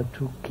remember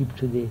to keep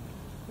to the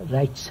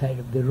right side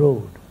of the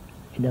road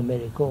in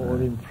America or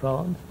in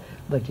France,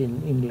 but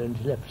in England,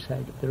 left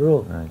side of the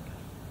road. Right.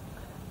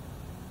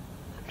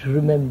 To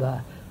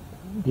remember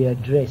the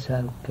address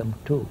I'll come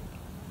to.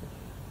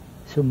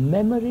 So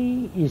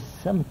memory is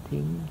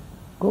something,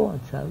 go on,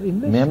 sir,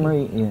 investigate.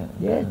 Memory, yeah.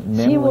 Yes,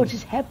 Memory, see what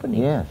is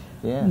happening. Yes,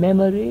 yes.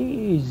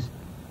 Memory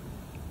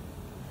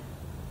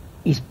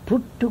is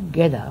put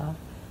together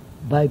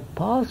by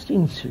past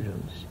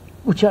incidents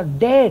which are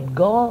dead,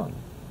 gone.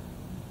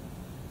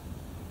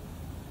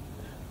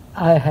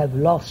 I have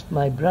lost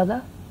my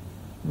brother,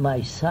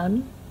 my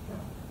son.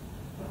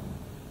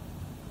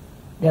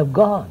 They have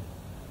gone,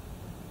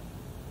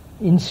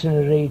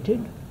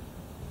 incinerated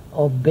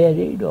or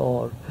buried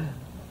or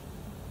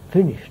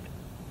finished.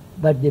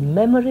 But the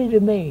memory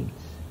remains.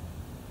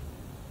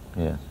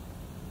 Yes.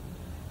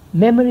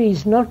 Memory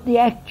is not the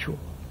actual.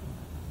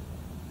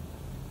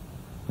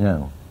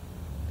 No.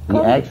 The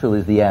Gone. actual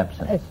is the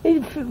absence.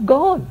 It's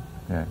gone.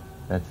 Right.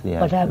 That's the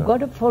actual. But I've got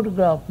to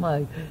photograph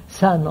my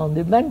son on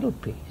the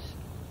mantelpiece.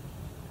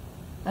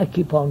 I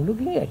keep on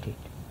looking at it.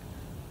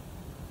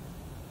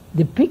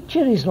 The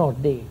picture is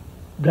not the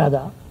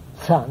brother,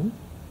 son.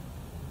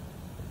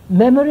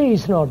 Memory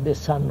is not the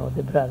son or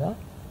the brother.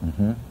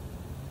 Mm-hmm.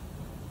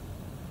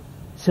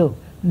 So,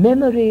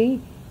 memory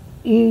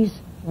is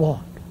what?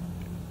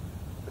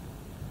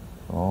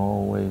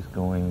 Always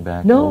going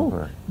back No,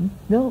 over.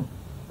 no.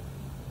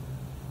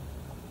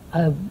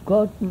 I've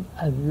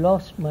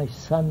lost my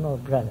son or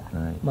brother,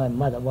 Right. my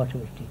mother, whatever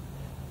it is.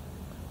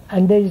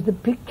 And there is the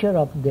picture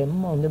of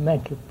them on the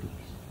mantelpiece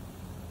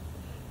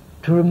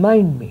to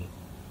remind me.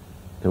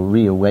 To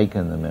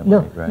reawaken the memory, No,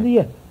 right?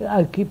 yeah,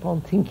 I keep on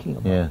thinking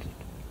about Yes.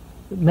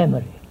 it.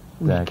 Memory.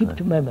 We Exactly. keep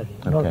to memory,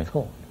 Okay. not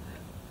thought,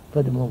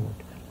 for the moment.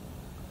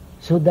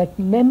 So that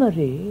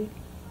memory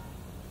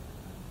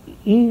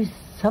is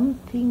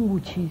something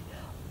which is,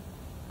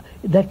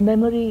 that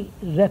memory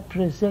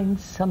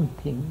represents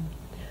something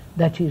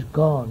that is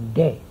gone,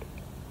 dead,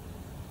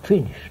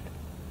 finished.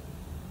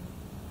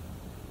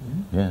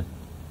 Yes.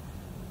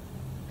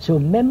 So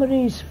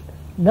memory is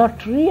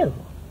not real.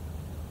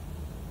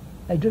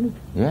 I don't.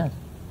 Yes.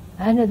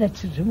 I know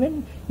that's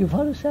tremendous. You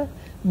follow, sir?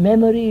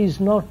 Memory is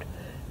not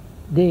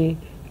the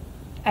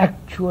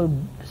actual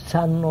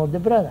son or the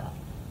brother.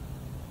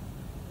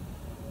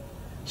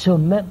 So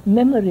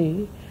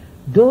memory,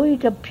 though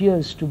it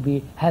appears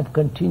to have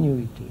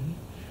continuity,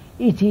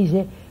 it is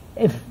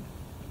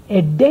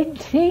a dead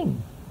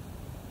thing.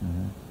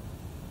 Mm-hmm.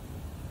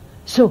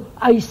 So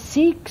I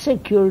seek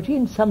security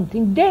in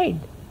something dead.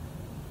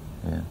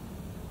 Yeah.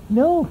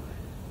 No.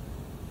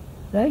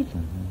 Right?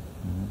 Mm-hmm.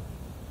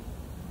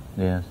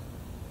 Mm-hmm. Yes.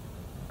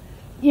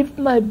 If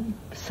my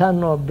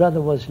son or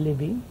brother was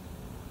living,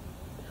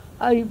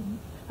 I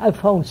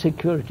found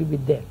security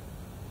with them.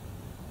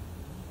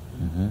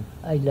 Mm-hmm.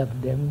 I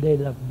loved them, they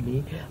loved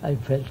me, I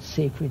felt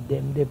safe with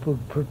them, they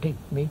would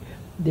protect me,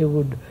 they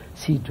would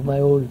see to my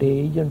old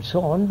age and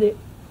so on.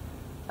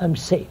 I'm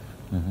safe.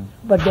 Mm-hmm.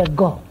 But they're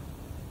gone.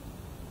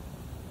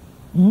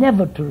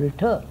 Never to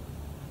return.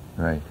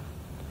 Right.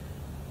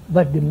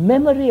 But the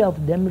memory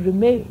of them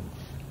remains.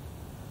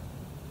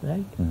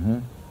 Right? Mm-hmm.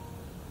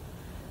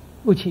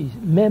 Which is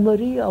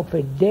memory of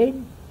a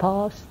dead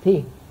past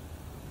thing.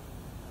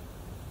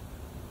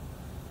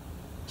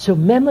 So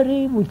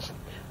memory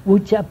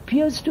which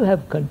appears to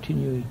have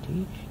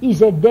continuity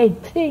is a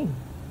dead thing.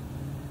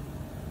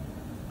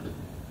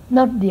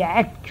 Not the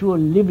actual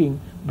living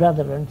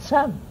brother and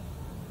son.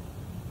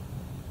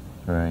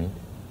 Right,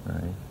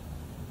 right.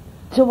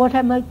 So what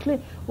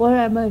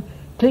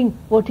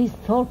is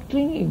thought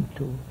clinging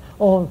to?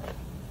 Or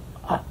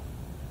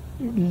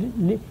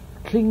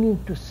clinging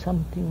to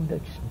something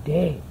that's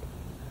dead.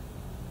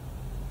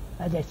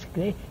 That's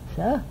great,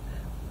 sir.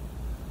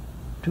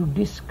 To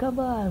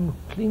discover I'm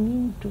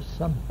clinging to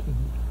something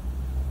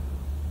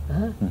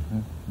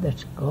Mm-hmm.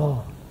 that's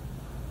gone.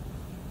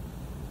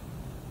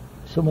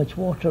 So much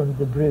water on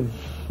the bridge.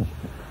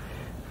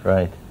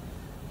 Right.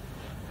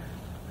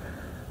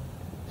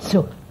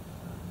 So,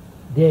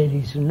 there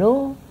is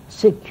no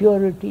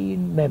security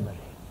in memory.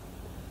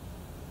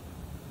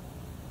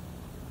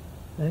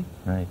 Right?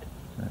 Right,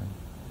 right.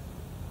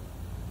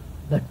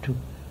 But to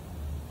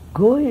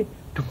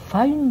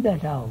find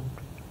that out,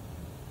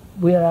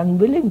 we are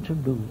unwilling to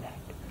do that.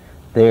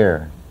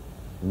 There.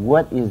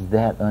 What is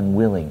that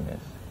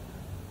unwillingness?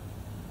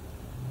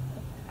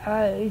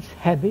 It's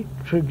habit,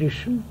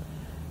 tradition.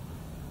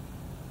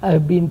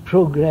 I've been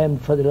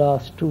programmed for the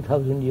last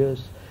 2,000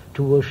 years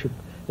to worship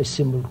a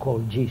symbol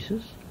called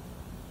Jesus,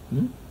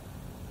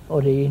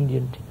 or the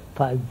Indian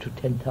 5 to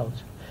 10,000,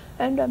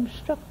 and I'm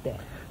stuck there.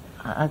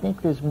 I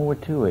think there's more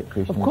to it,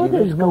 Krishna. Of course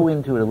Let's go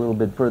into it a little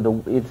bit further.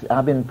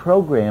 I've been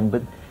programmed,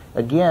 but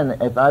again,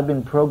 if I've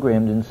been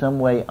programmed in some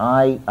way,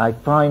 I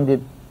find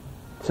it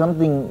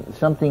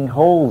something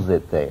holds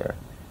it there.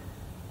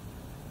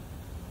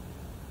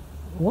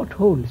 What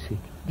holds it?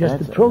 Just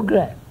the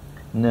program?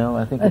 No,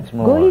 I think it's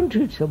more. Go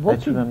into it, sir.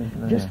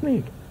 Just a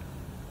minute.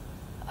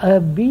 I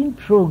have been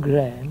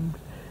programmed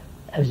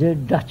as a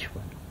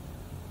Dutchman.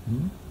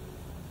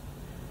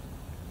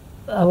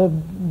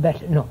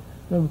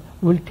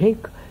 We'll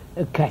take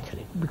a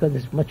Catholic because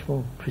it's much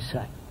more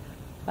precise.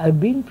 I've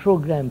been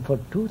programmed for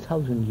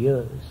 2,000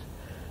 years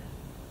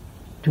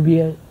to be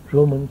a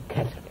Roman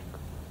Catholic,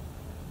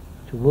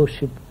 to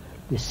worship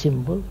the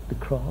symbol, the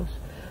cross,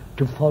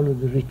 to follow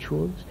the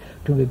rituals,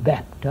 to be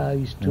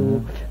baptized,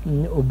 to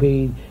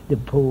obey the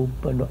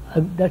Pope. And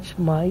that's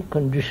my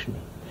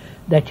conditioning.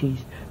 That is,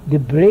 the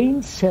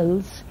brain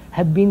cells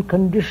have been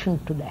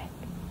conditioned to that.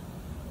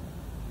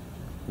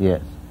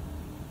 Yes.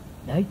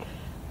 Right?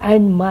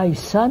 And my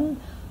son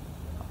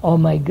or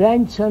my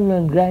grandson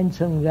and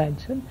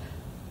grandson,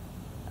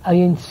 I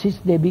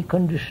insist they be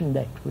conditioned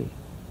that way.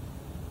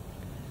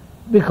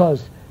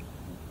 Because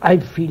I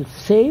feel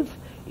safe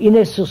in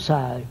a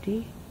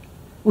society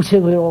which say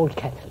we're all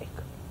Catholic.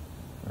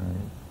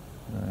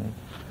 Right.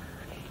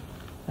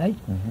 Right?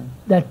 Mm-hmm.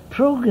 That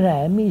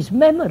program is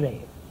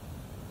memory.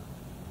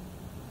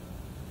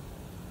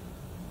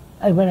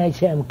 And when I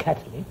say I'm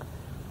Catholic,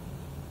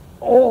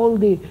 all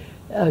the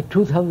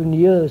 2,000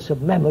 years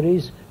of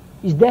memories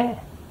is there.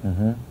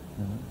 Mm-hmm.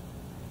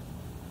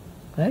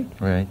 Right?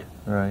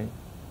 Right.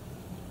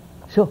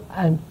 So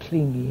I'm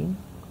clinging,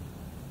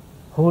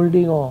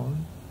 holding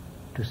on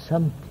to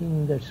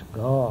something that's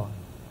gone,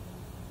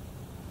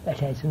 that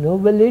has no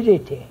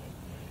validity.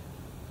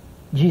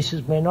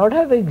 Jesus may not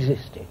have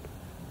existed,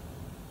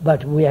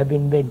 but we have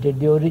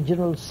invented the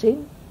original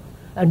sin,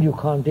 and you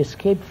can't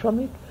escape from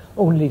it.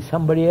 Only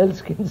somebody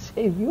else can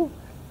save you.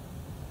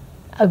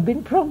 I've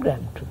been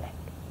programmed to that.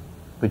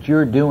 But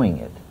you're doing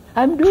it.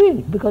 I'm doing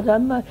it because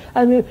I'm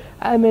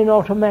an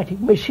automatic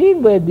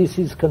machine where this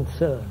is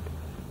concerned.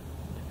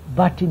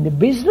 But in the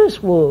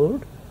business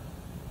world,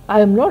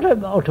 I am not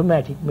an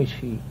automatic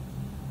machine.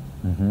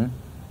 Mm-hmm.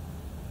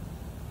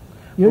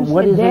 You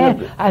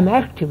understand? I'm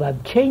active,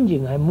 I'm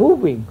changing, I'm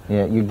moving.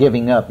 Yeah, you're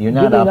giving up. You're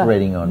not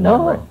operating on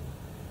memory.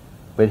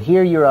 But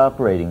here you're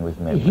operating with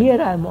memory.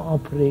 Here I'm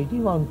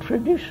operating on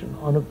tradition,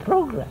 on a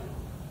program.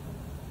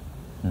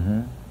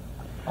 Mm-hmm.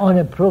 On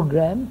a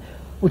program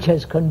which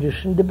has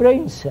conditioned the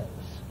brain cells.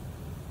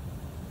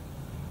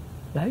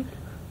 Right?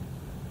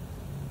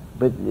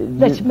 But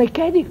that's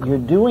mechanical. You're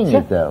doing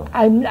it, though.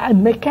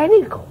 I'm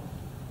mechanical.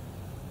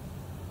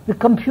 The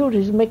computer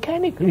is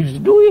mechanical, it's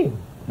doing.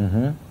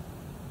 Mm-hmm.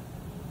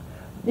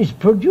 It's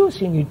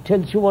producing, it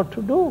tells you what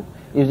to do.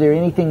 Is there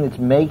anything that's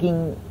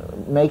making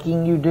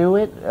you do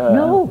it?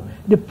 No,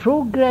 the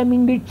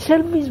programming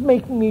itself is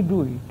making me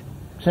do it.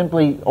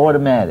 Simply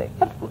automatic.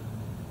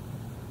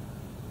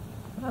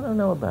 I don't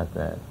know about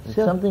that. It's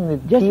So, something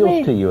that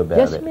appeals to you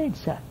about it.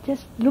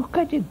 Just look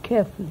at it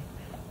carefully.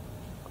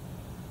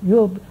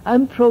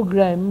 I'm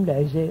programmed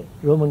as a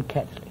Roman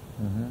Catholic.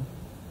 Mm-hmm.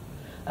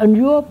 And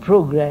you are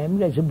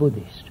programmed as a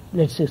Buddhist,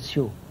 let's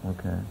assume.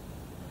 Okay.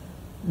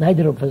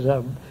 Neither of us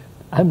are,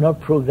 I'm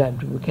not programmed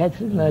to be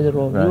Catholic, neither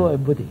of you are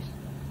Buddhist.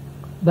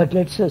 But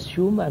let's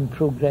assume I'm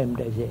programmed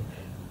as a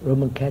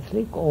Roman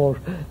Catholic, or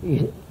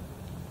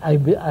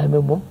I'm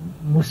a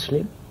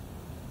Muslim,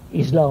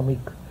 Islamic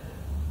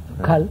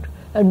cult,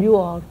 and you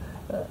are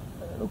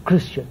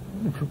Christian,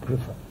 if you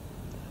prefer.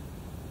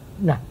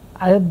 Now,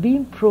 I have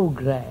been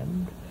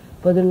programmed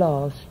for the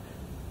last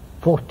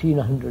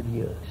 1400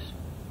 years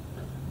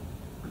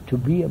to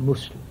be a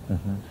Muslim,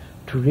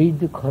 to read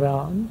the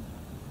Quran,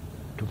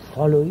 to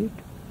follow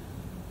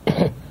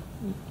it,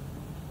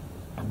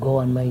 go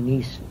on my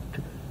knees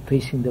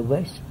facing the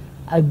West.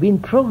 I've been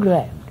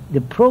programmed.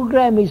 The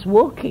program is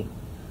working.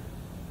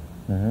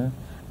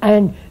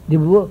 And the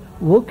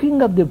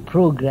working of the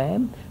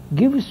program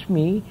gives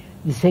me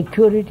the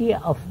security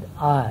of the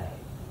I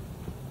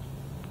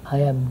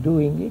am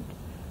doing it,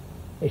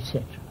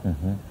 etc.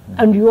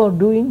 And you are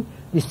doing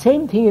the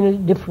same thing in a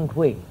different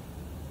way.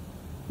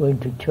 Going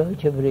to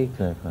church every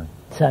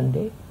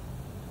Sunday,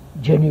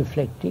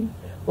 genuflecting,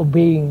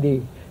 obeying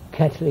the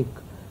Catholic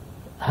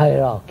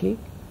hierarchy.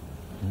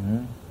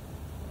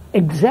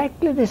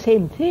 Exactly the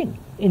same thing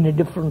in a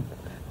different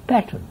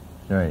pattern.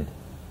 Right.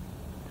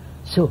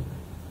 So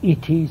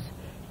it is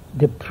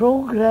the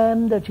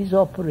program that is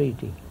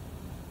operating.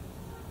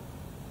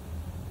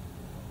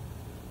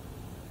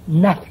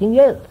 Nothing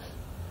else.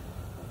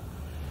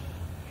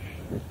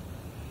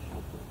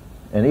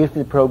 And if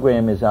the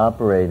program is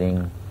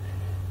operating,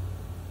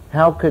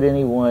 how could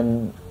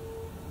anyone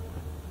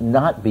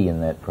not be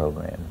in that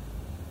program?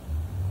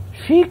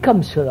 She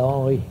comes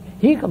along,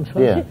 he comes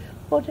along, Yeah.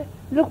 say,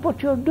 look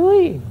what you're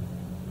doing.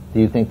 Do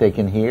you think they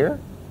can hear?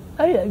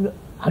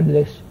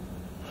 Unless,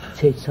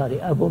 say,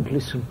 sorry, I won't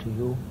listen to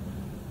you.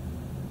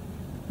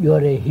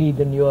 You're a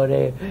heathen, you're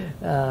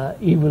a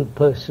evil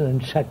person,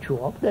 and shut you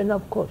up, then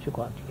of course you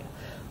can't hear.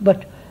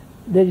 But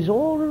there is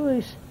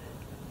always,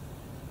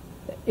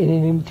 in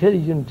an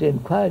intelligent,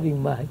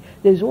 inquiring mind,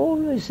 there's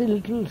always a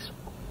little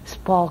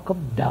spark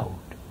of doubt.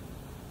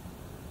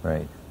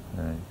 Right,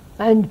 right.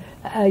 And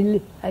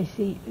I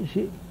see,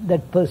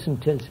 that person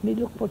tells me,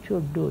 look what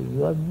you're doing.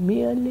 You are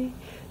merely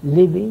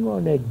living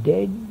on a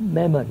dead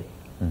memory,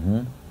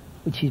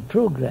 which is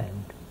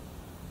programmed.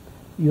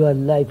 Your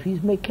life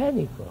is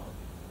mechanical.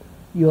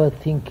 Your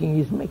thinking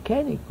is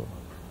mechanical.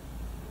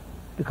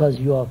 Because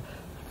you are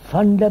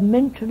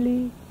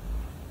fundamentally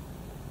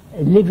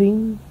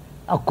living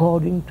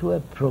according to a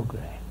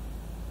program.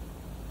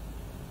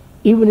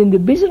 Even in the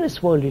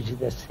business world it is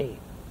the same.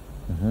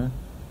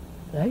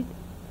 Right?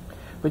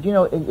 But you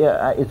know,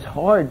 it's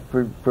hard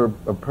for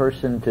a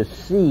person to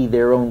see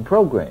their own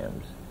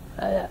programs.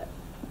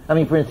 I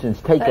mean, for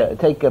instance,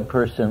 take a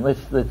person.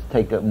 Let's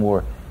take a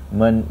more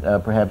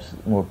perhaps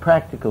more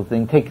practical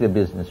thing. Take the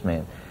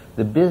businessman.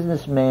 The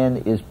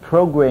businessman is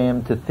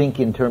programmed to think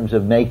in terms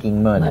of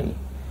making money.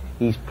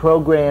 He's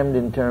programmed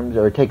in terms,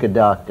 or take a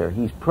doctor.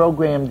 He's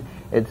programmed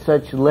at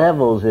such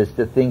levels as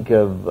to think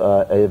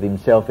of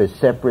himself as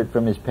separate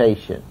from his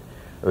patient.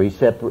 Or he's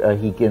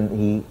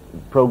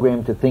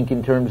programmed to think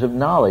in terms of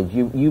knowledge.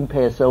 You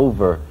pass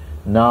over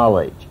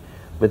knowledge,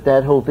 but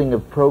that whole thing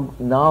of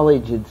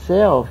knowledge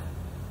itself,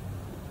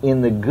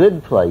 in the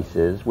good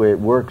places where it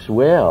works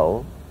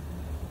well,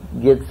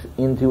 gets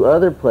into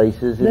other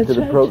places into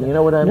the program. You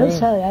know what I mean? That's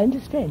how I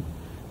understand.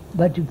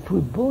 But if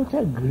we both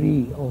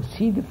agree or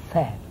see the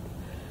fact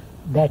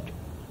that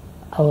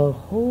our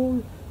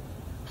whole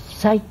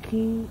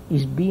psyche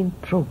is being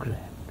programmed.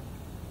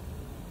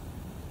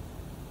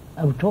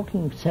 I'm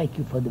talking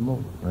psyche for the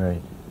moment.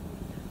 Right.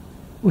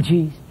 Which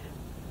is,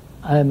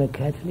 I'm a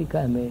Catholic,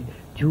 I'm a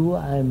Jew,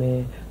 I'm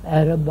a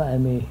Arab,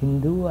 I'm a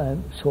Hindu,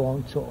 I'm so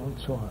on, so on,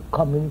 so on.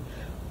 Communist,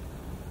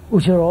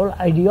 which are all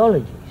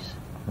ideologies.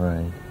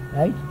 Right.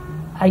 Right?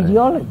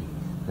 Ideologies.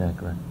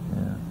 Exactly.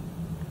 Yeah.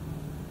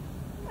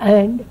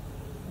 And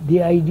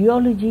the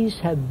ideologies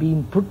have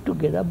been put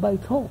together by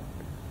thought.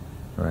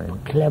 Right.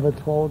 Clever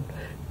thought,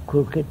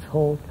 crooked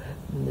thought,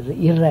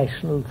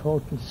 irrational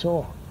thought, and so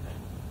on.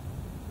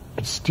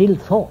 It's still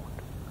thought,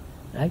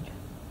 right?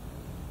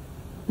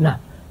 Now,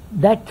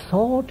 that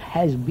thought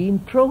has been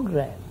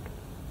programmed.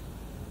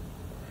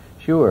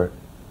 Sure.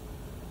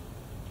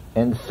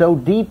 And so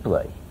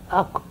deeply.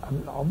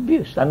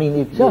 Obviously. I mean,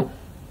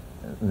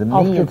 the me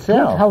after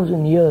itself.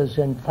 2,000 years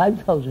and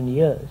 5,000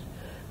 years,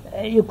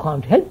 you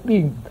can't help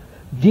being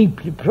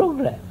deeply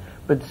programmed.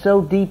 But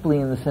so deeply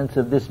in the sense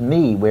of this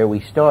me where we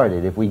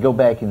started. If we go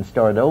back and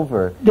start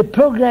over. The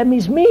program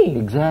is me.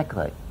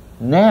 Exactly.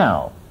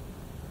 Now,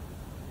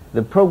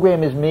 The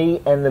program is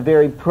me, and the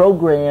very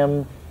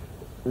program,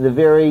 the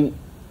very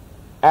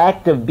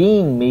act of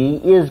being me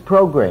is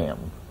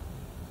program.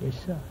 Yes,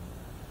 sir.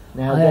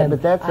 Now,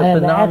 but that's a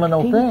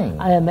phenomenal thing.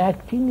 I am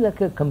acting like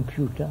a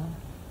computer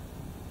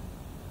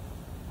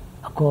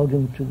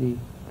according to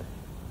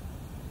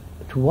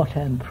what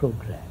I am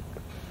programmed.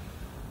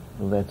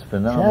 Well, that's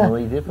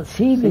phenomenally difficult.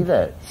 See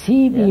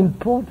the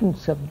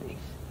importance of this.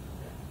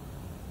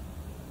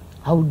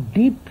 How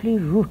deeply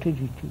rooted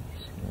it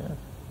is. Yeah.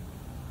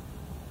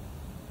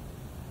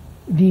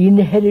 The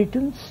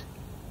inheritance,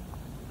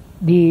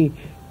 the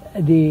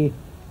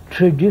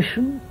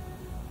tradition,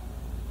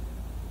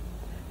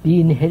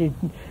 the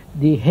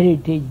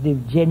heritage, the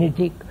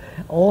genetic,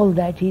 all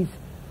that is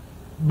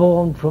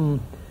born from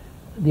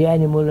the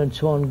animal and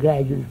so on,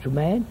 gradually to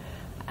man,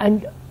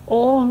 and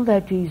all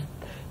that is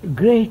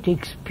great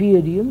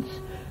experience,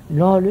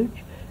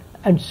 knowledge,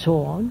 and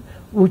so on,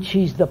 which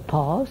is the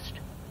past.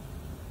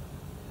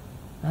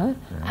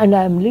 And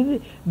I am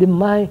living.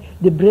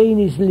 The brain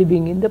is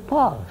living in the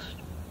past.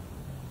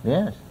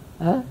 Yes.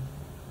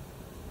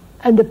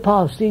 And the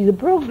past is a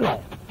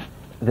program.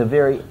 The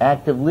very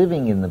act of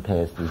living in the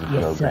past is a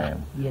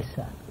program. Yes,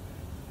 sir.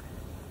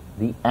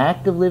 The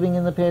act of living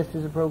in the past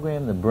is a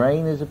program. The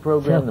brain is a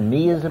program. The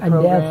me is a and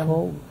program. And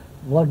therefore,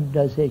 what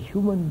does a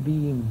human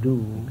being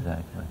do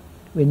exactly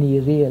when he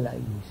realizes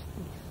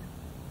this?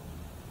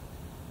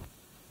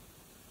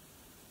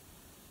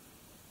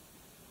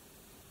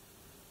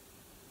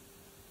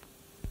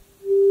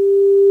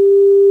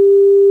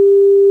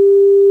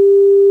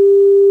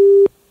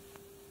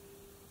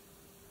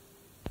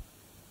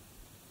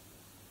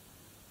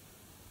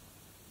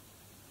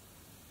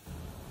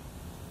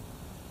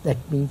 That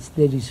means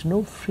there is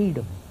no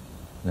freedom.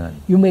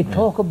 None. You may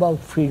talk about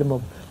freedom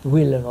of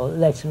will and all,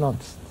 that's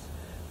nonsense.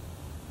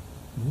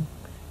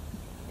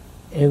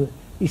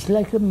 It's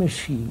like a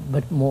machine,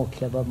 but more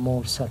clever,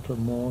 more subtle,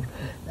 more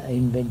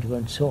inventive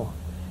and so on,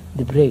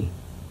 the brain.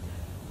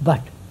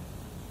 But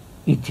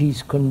it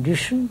is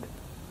conditioned,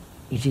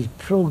 it is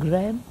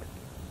programmed,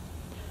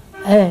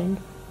 and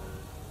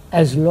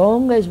as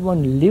long as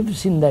one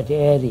lives in that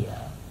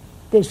area,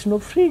 there's no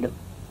freedom.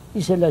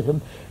 It's like a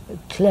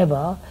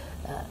clever,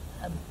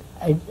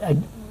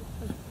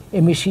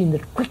 a machine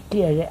that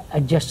quickly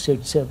adjusts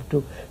itself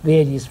to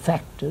various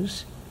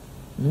factors,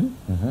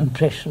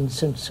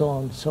 impressions and so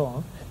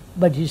on,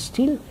 but it's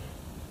still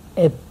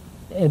a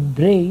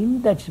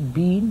brain that's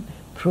been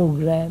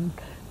programmed,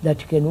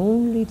 that can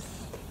only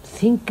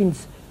think,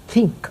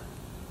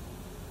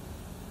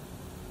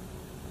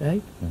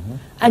 right?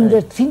 And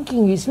the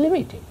thinking is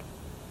limited.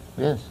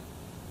 Yes,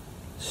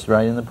 it's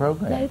right in the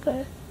program.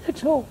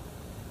 That's all.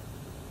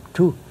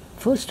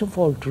 First of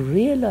all, to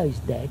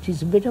realize that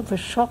is a bit of a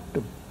shock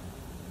to me.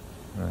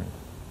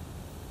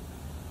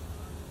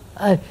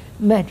 Right.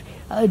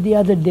 The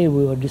other day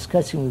we were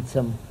discussing with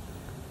some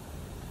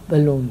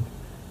well-known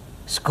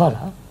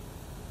scholar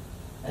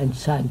and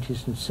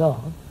scientist and so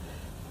on.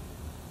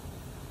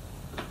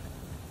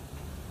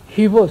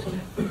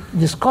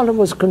 The scholar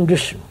was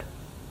conditioned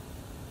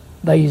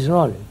by his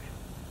knowledge,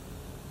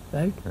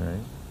 right?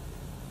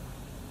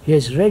 He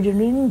has read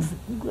a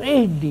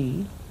great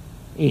deal,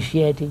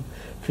 Asiatic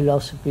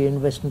philosophy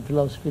and Western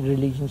philosophy,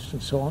 religions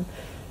and so on.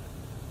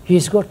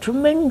 He's got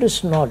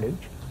tremendous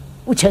knowledge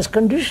which has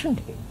conditioned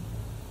him.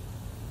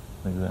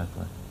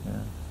 Exactly, yeah.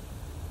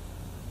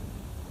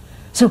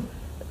 So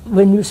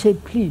when you say,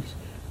 please,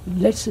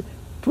 let's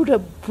put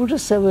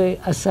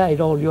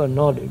aside all your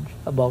knowledge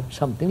about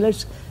something,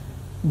 let's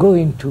go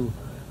into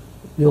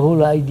the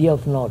whole idea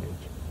of knowledge,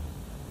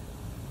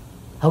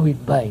 how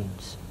it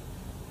binds.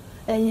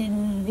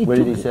 And what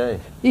did he say?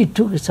 It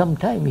took some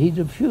time. He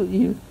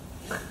refused.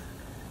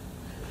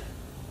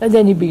 And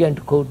then he began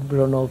to quote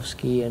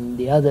Bronowski and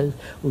the others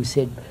who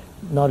said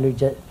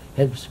knowledge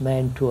helps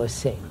man to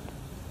ascend.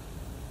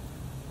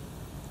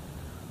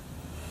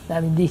 I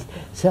mean,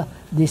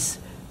 this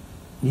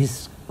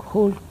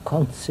whole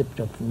concept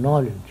of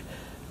knowledge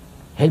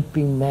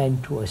helping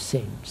man to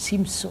ascend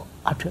seems so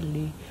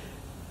utterly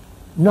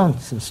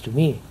nonsense to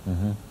me.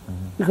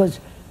 Because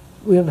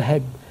we have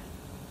had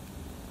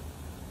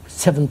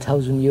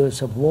 7,000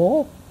 years of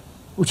war,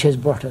 which has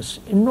brought us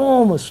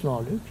enormous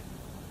knowledge.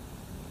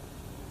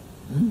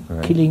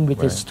 Killing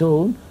with a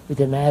stone,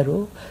 with an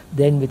arrow,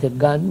 then with a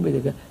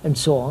gun, and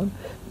so on.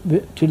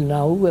 Till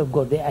now we have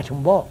got the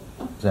atom bomb.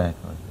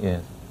 Exactly,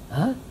 yes.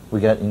 We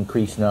got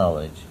increased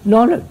knowledge.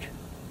 Knowledge.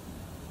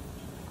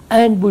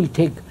 And we'll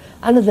take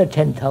another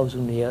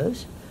 10,000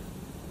 years,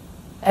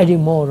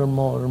 adding more and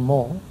more and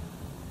more.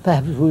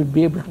 Perhaps we'll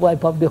be able to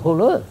wipe out the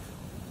whole earth.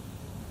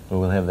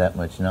 Well, we'll have that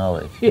much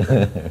knowledge.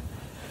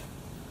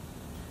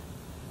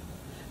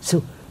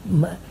 So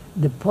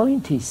the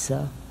point is,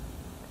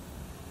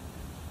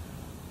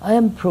 I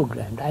am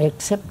programmed. I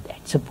accept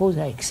that. Suppose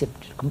I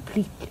accept it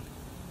completely.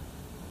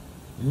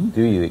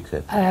 Do you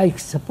accept it? I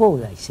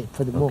suppose I said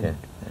for the moment.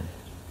 Yeah.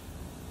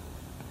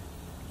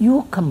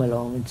 You come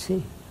along and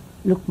say,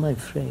 look, my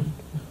friend,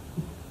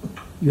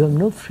 you have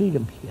no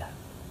freedom here.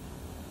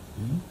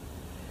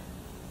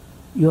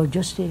 You are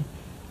just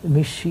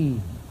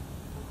machine.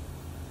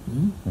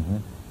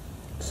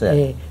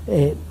 Set.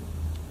 A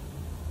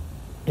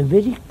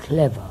very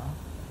clever,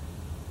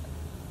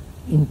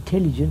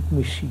 intelligent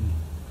machine,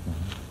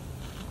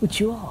 which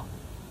you are.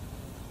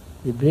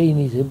 The brain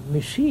is a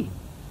machine,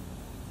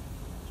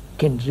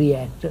 can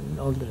react and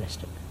all the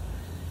rest of it.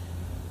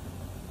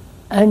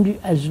 And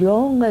as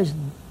long as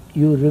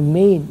you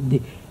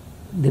remain,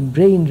 the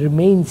brain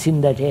remains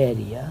in that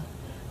area,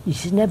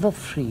 it's never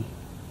free.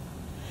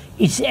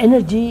 Its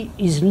energy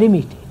is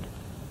limited.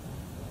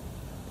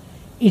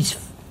 Its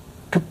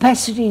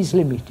capacity is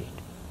limited.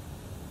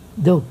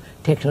 Though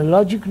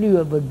technologically you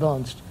have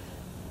advanced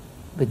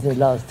within the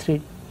last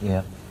 3.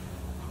 Yeah.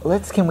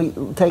 Can we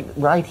take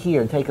right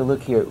here, take a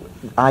look here.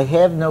 I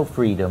have no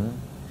freedom.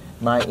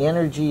 My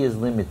energy is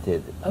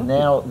limited. Okay.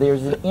 Now,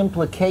 there's an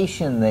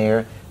implication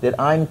there that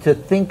I'm to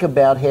think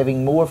about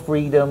having more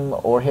freedom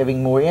or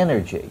having more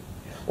energy.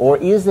 Or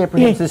is there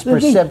perhaps this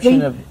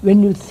perception of...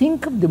 When you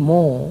think of the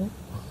more,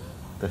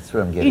 that's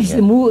what I'm getting it's at.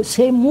 the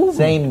same movement.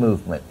 Same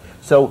movement.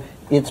 So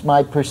it's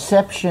my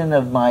perception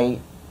of my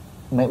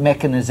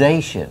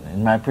mechanization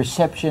and my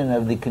perception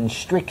of the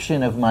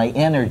constriction of my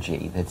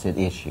energy that's at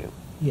issue.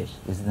 Yes.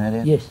 Isn't that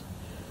it? Yes.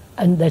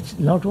 And that's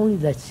not only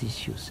that's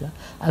issue, sir.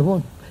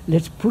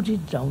 Let's put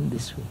it down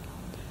this way.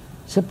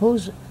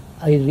 Suppose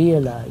I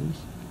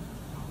realize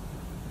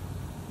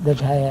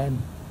that I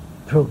am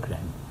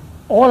programmed,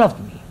 all of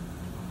me,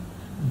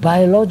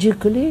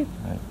 biologically,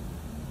 right,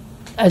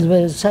 as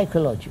well as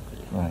psychologically.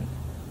 Right.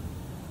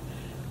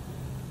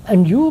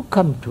 And you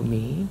come to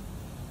me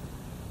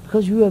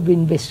because you have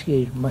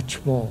investigated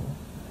much more.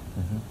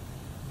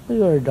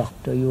 You're a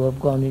doctor, you have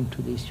gone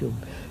into this, you've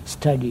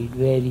studied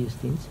various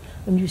things,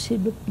 and you say,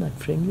 look, my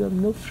friend, you have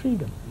no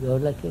freedom. You're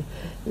like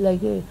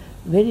a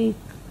very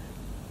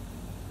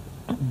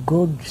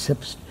good,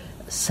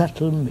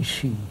 subtle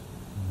machine.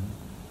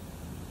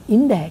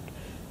 In that,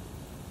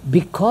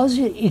 because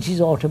it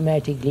is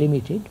automatic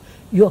limited,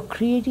 you're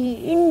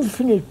creating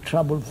infinite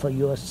trouble for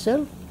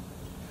yourself,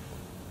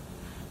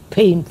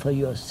 pain for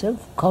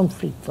yourself,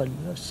 conflict for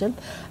yourself,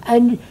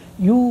 and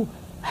you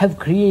have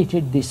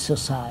created this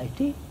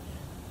society,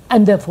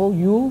 and therefore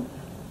you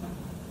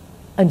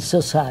and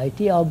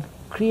society are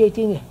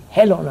creating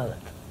hell on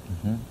earth.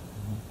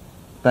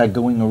 By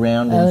going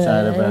around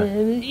inside of our...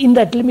 In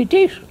that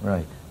limitation.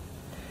 Right.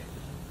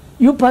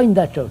 You point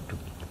that out to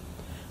me.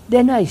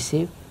 Then I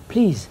say,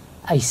 please,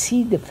 I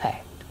see the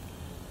fact.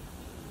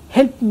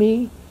 Help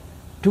me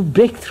to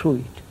break through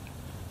it.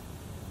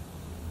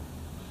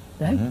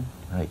 Right?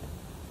 Right.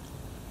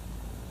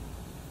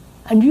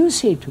 And you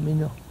say to me,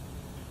 no,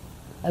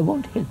 I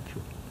won't help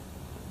you.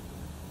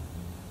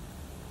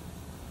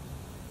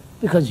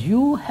 Because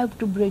you have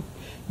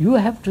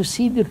to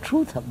see the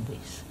truth of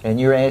this. And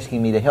you're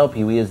asking me to help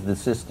you is the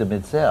system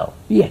itself.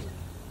 Yes.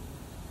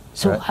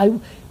 So Right.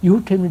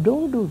 you tell me,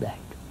 don't do that.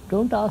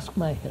 Don't ask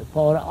my help,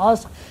 or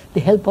ask the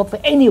help of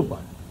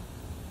anyone,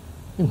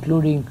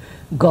 including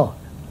God.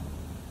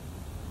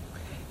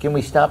 Can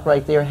we stop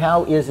right there?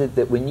 How is it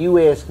that when you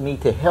ask me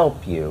to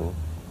help you,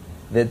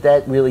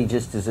 that really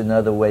just is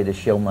another way to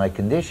show my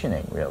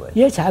conditioning, really?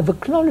 Yes, I've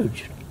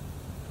acknowledged.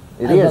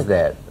 It is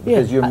that,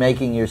 because yes, you're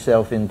making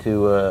yourself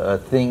into a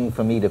thing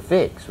for me to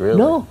fix, really.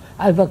 No,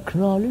 I've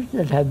acknowledged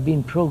that I've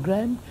been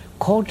programmed,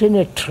 caught in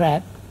a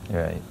trap,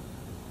 Right.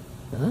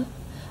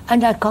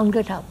 and I can't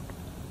get out.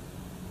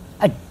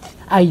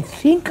 I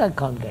think I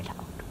can't get out.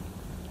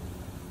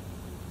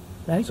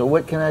 Right? So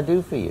what can I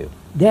do for you?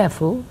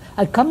 Therefore,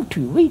 I come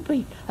to you.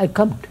 Wait, I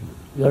come to you.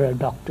 You're a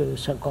doctor,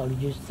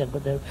 psychologist,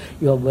 psychotherapist,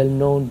 you're well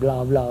known,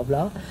 blah, blah,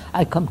 blah.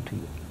 I come to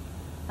you.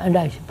 And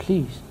I say,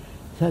 please,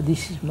 sir,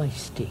 this is my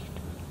state.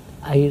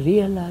 I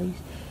realize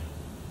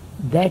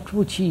that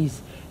which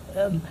is,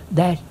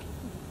 that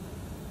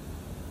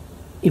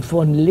if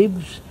one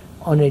lives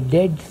on a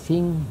dead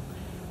thing,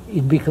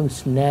 it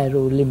becomes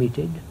narrow,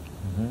 limited.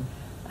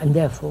 And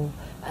therefore,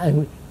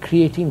 I'm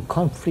creating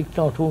conflict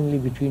not only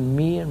between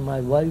me and my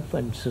wife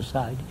and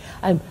society.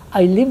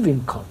 I live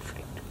in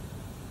conflict.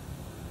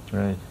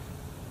 Right.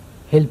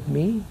 Help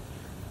me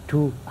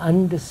to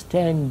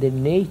understand the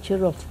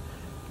nature of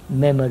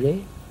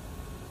memory,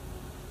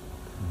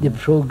 the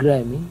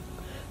programming,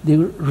 the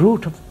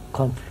root of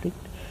conflict,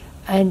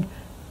 and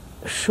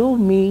show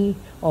me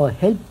or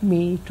help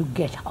me to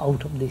get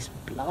out of this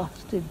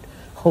blasted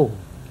hole.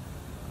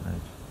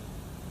 Right.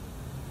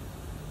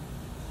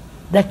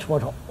 That's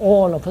what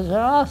all of us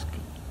are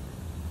asking.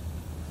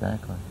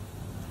 Exactly.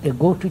 They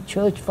go to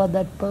church for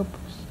that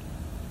purpose,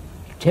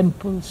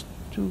 temples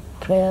to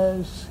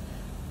prayers,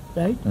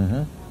 right?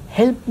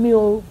 Help me,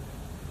 oh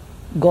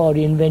God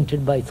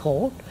invented by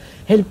thought,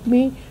 help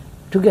me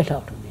to get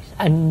out of this.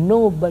 And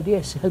nobody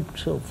has helped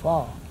so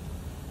far.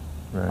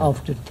 Right.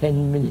 After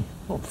 10 million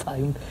or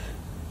 5,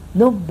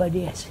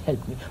 nobody has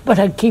helped me. But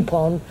I keep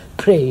on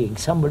praying,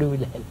 somebody will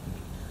help me.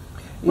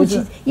 Which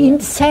is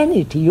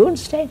insanity, you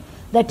understand?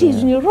 That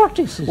is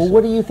neuroticism. Well,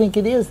 what do you think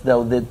it is,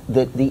 though,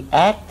 that the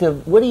act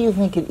of, what do you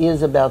think it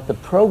is about the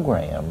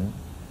program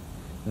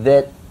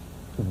that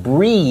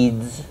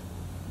breeds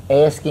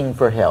asking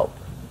for help?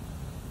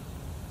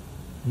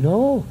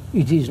 No,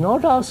 it is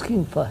not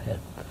asking for help.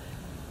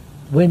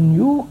 When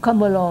you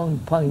come along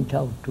and point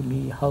out to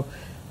me how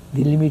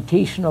the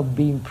limitation of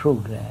being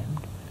programmed,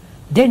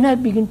 then I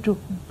begin to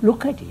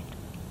look at it.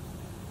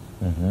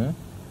 Mm-hmm.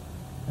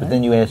 But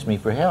then you ask me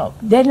for help.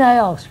 Then I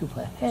ask you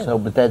for help. So,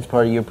 but that's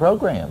part of your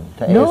program,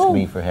 to ask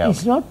me for help. No,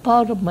 it's not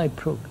part of my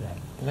program.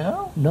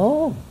 No?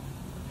 No.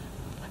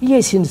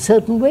 Yes, in a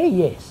certain way,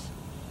 yes.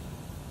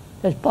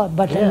 That's part,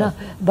 but, Yes.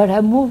 but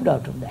I moved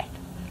out of that.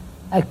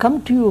 I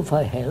come to you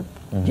for help,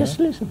 just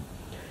listen.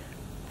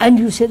 And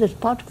you say that's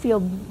part of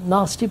your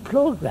nasty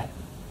program.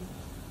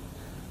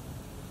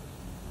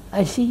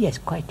 I say, yes,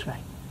 quite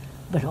right.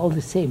 But all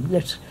the same,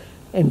 let's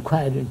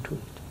inquire into it.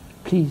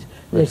 Please,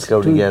 let's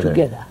go do together. it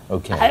together.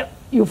 Okay.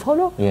 You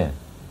follow? Yeah.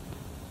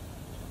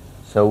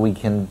 So we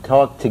can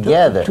talk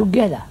together.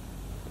 Together.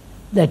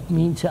 That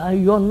means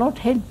you're not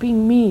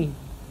helping me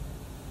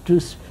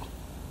to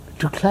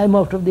climb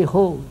out of the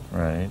hole.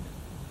 Right.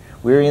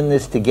 We're in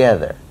this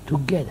together.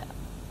 Together.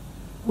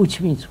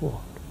 Which means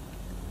what?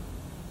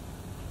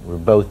 We're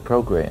both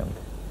programmed.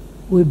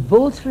 We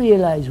both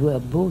realize we are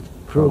both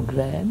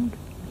programmed.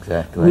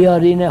 Exactly. We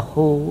are in a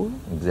hole.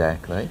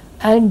 Exactly.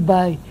 And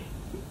by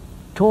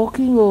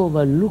talking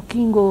over,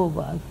 looking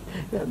over,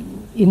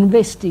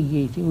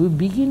 investigating, we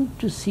begin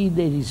to see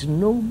there is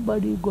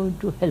nobody going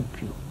to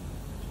help you.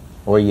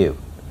 Or you.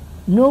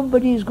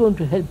 Nobody is going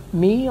to help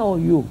me or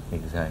you.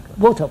 Exactly.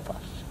 Both of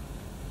us.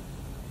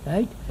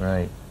 Right?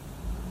 Right.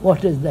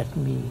 What does that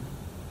mean?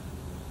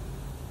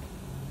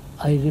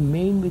 I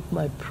remain with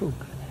my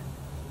program.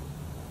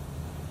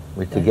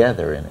 We're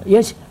together in it.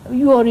 Yes,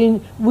 you are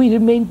in, we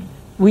remain,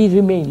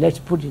 let's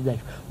put it that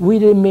way.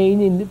 We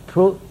remain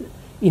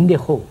in the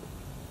hole.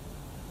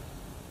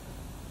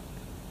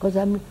 Because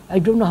I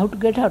don't know how to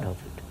get out of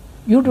it.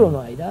 You don't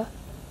know either.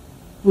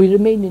 We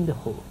remain in the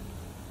hole.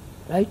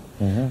 Right?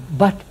 Mm-hmm.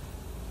 But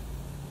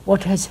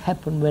what has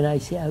happened when I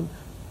say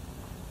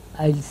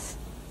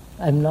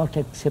I'm not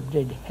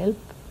accepted help,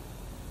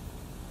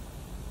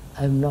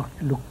 I'm not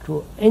looked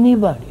to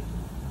anybody,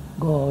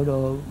 God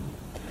or...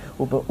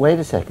 Well, but wait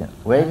a second.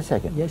 Wait a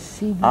second. Yes,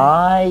 see.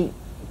 I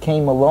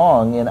came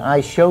along and I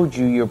showed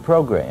you your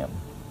program.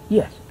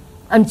 Yes.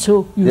 And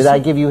so you Did I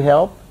give you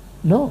help?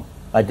 No.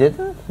 I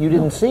didn't? You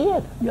didn't see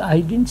it?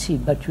 I didn't see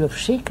it, but you have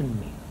shaken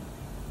me.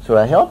 So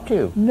I helped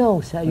you.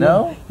 No, sir.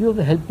 No? You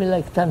have helped me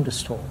like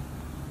thunderstorm.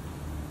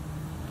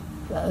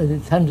 The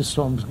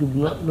thunderstorms give a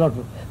lot of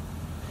help.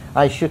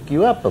 I shook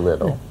you up a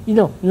little. You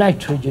know,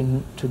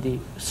 nitrogen to the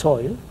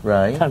soil,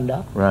 Right.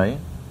 thunder. Right.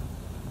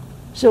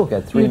 So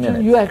Got 3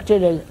 minutes. you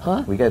acted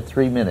as, We got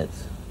 3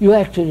 minutes. you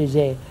acted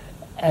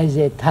as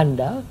a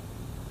thunder,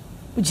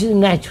 which is a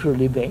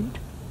natural event.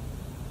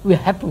 We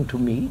happen to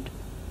meet,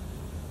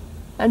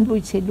 and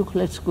we say, look,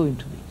 let's go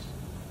into this.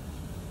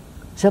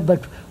 So,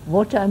 but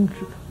what I'm...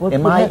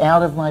 Am I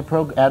out of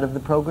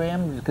the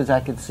program because I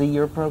could see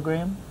your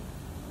program?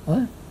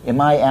 What? Am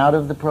I out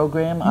of the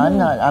program? I'm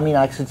not. I mean,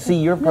 I could see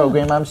your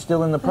program. I'm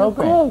still in the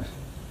program. Of course.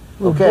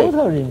 We Okay. both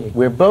are in it.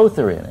 We're both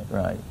are in it,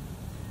 right?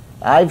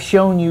 I've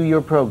shown you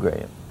your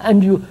program.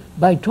 And you,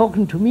 by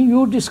talking to me,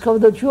 you discover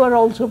that you are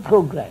also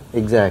programmed.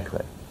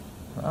 Exactly.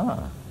 Ah,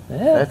 Yeah,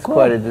 that's of course.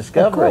 quite a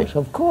discovery.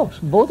 Of course.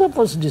 Both of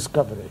us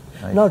discover it.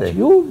 I Not see.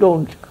 you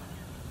don't.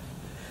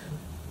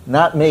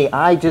 Not me.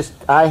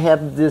 I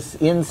have this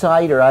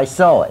insight, or I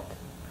saw it.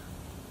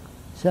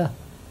 Sir,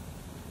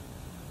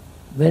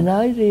 when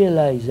I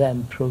realize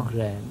I'm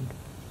programmed,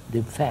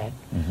 the fact,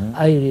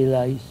 I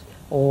realize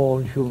all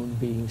human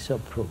beings are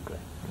programmed.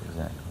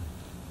 Exactly.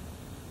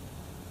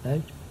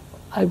 Right?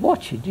 I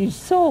watch it. It's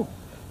so.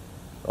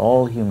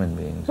 All human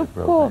beings are Of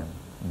programmed.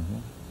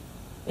 course.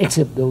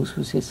 Except those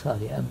who say,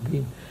 sorry, I'm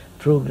being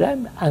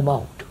programmed, I'm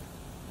out.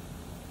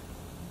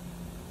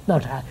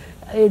 Not I.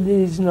 It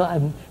is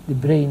no, the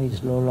brain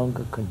is no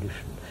longer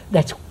conditioned.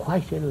 That's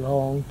quite a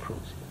long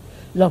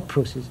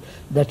process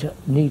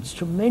that needs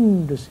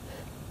tremendous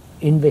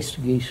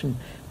investigation,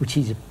 which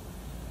is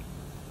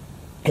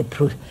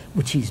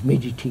which is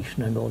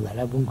meditation and all that.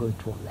 I won't go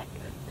into all that.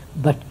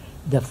 But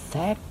the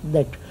fact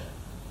that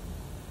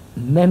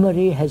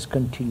memory has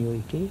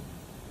continuity,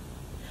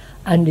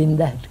 and in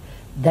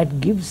that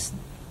gives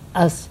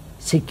us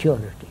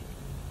security.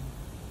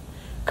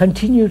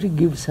 Continuity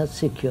gives us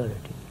security.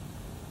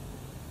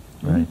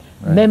 Right.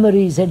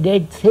 Memory is a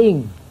dead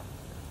thing,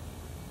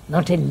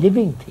 not a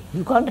living thing.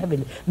 You can't have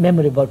a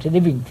memory about a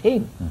living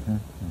thing.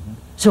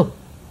 So,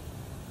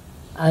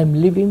 I'm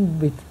living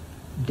with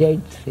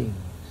dead things.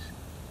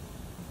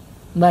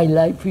 My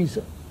life is,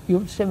 you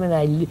would say, when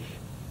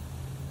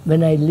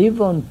I live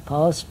on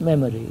past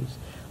memories,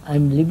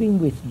 I'm living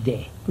with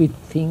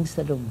things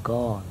that have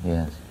gone.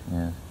 Yes.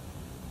 Yes.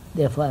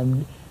 Therefore,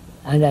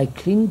 and I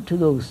cling to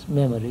those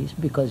memories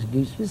because it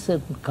gives me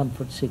certain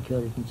comfort,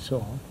 security, and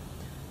so on.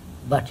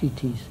 But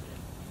it is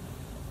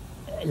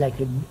like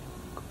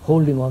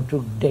holding on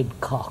to dead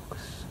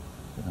cocks.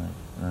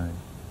 Right.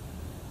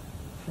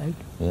 Right?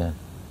 Yeah.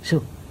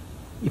 So,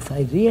 if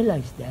I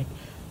realize that,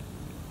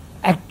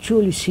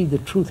 actually see the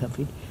truth of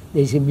it,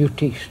 there's a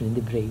mutation in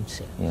the brain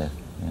cells. Yes.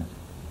 Yes.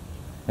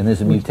 And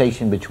there's a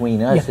mutation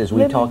between us as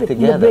we talk the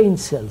together. brain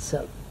cells.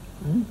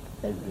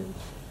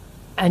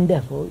 And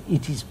therefore,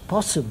 it is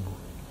possible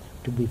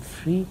to be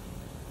free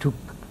to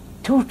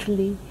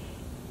totally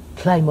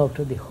climb out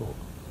of the hole.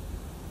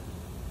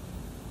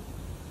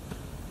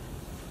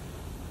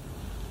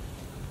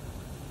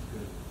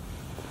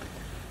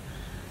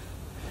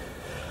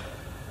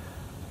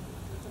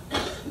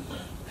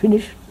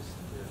 Finish?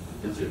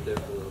 Just sit there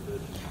for a little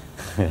bit.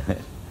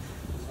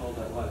 Just hold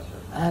that wide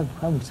shut. I have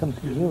found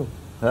something new.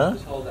 Huh?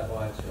 Just hold that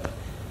wide shut.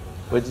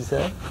 What'd you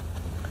say?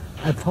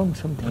 I found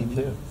something Me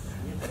new. too.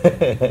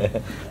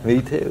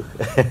 Me too.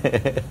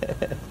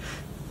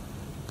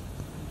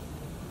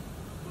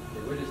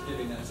 We're just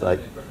giving them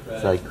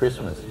It's like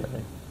Christmas,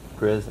 right?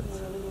 Presents.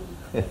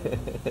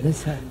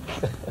 Listen,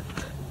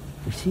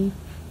 you see,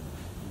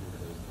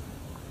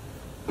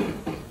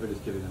 We're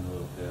just giving them a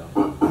little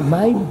payoff.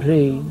 my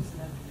brain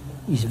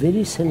is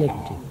very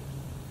selective.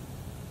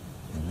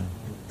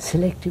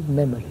 Selective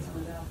memory.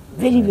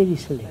 Very, very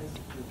selective.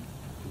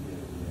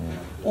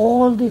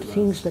 All the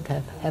things that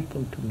have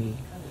happened to me,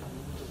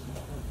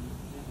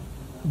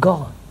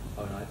 gone.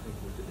 Oh, no, I think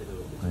we did a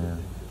little bit.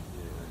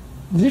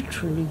 Yeah.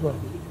 Literally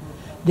gone.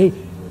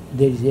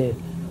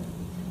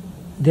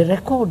 The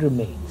record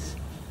remains,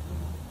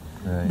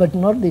 Right. but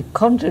not the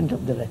content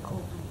of the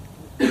record.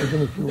 I don't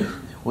know if you-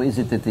 Well, is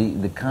it that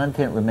the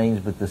content remains,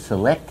 but the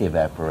selective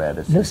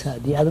apparatus? No, sir,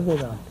 the other way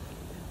around.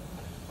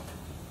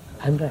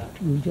 I'm right,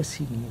 you just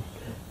see me.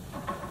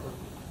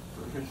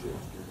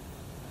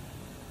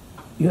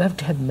 You have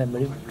to have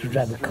memory to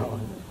drive a car.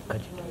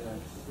 Got it?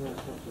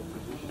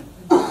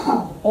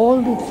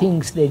 All the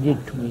things they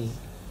did to me,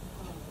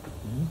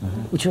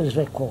 which was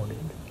recorded,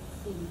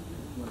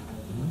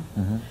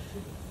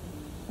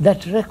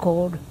 that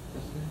record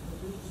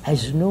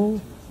has no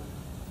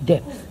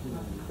depth.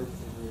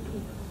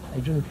 I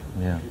don't.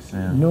 Yeah,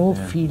 yeah. No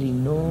yeah.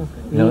 feeling, no.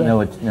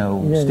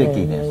 No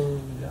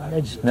stickiness.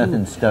 That's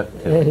Nothing too, stuck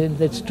to it.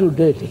 That's too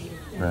dirty.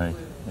 Right,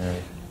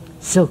 right.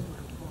 So,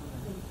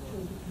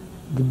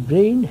 the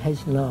brain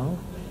has now,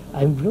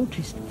 I've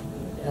noticed,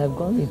 I've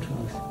gone into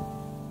this,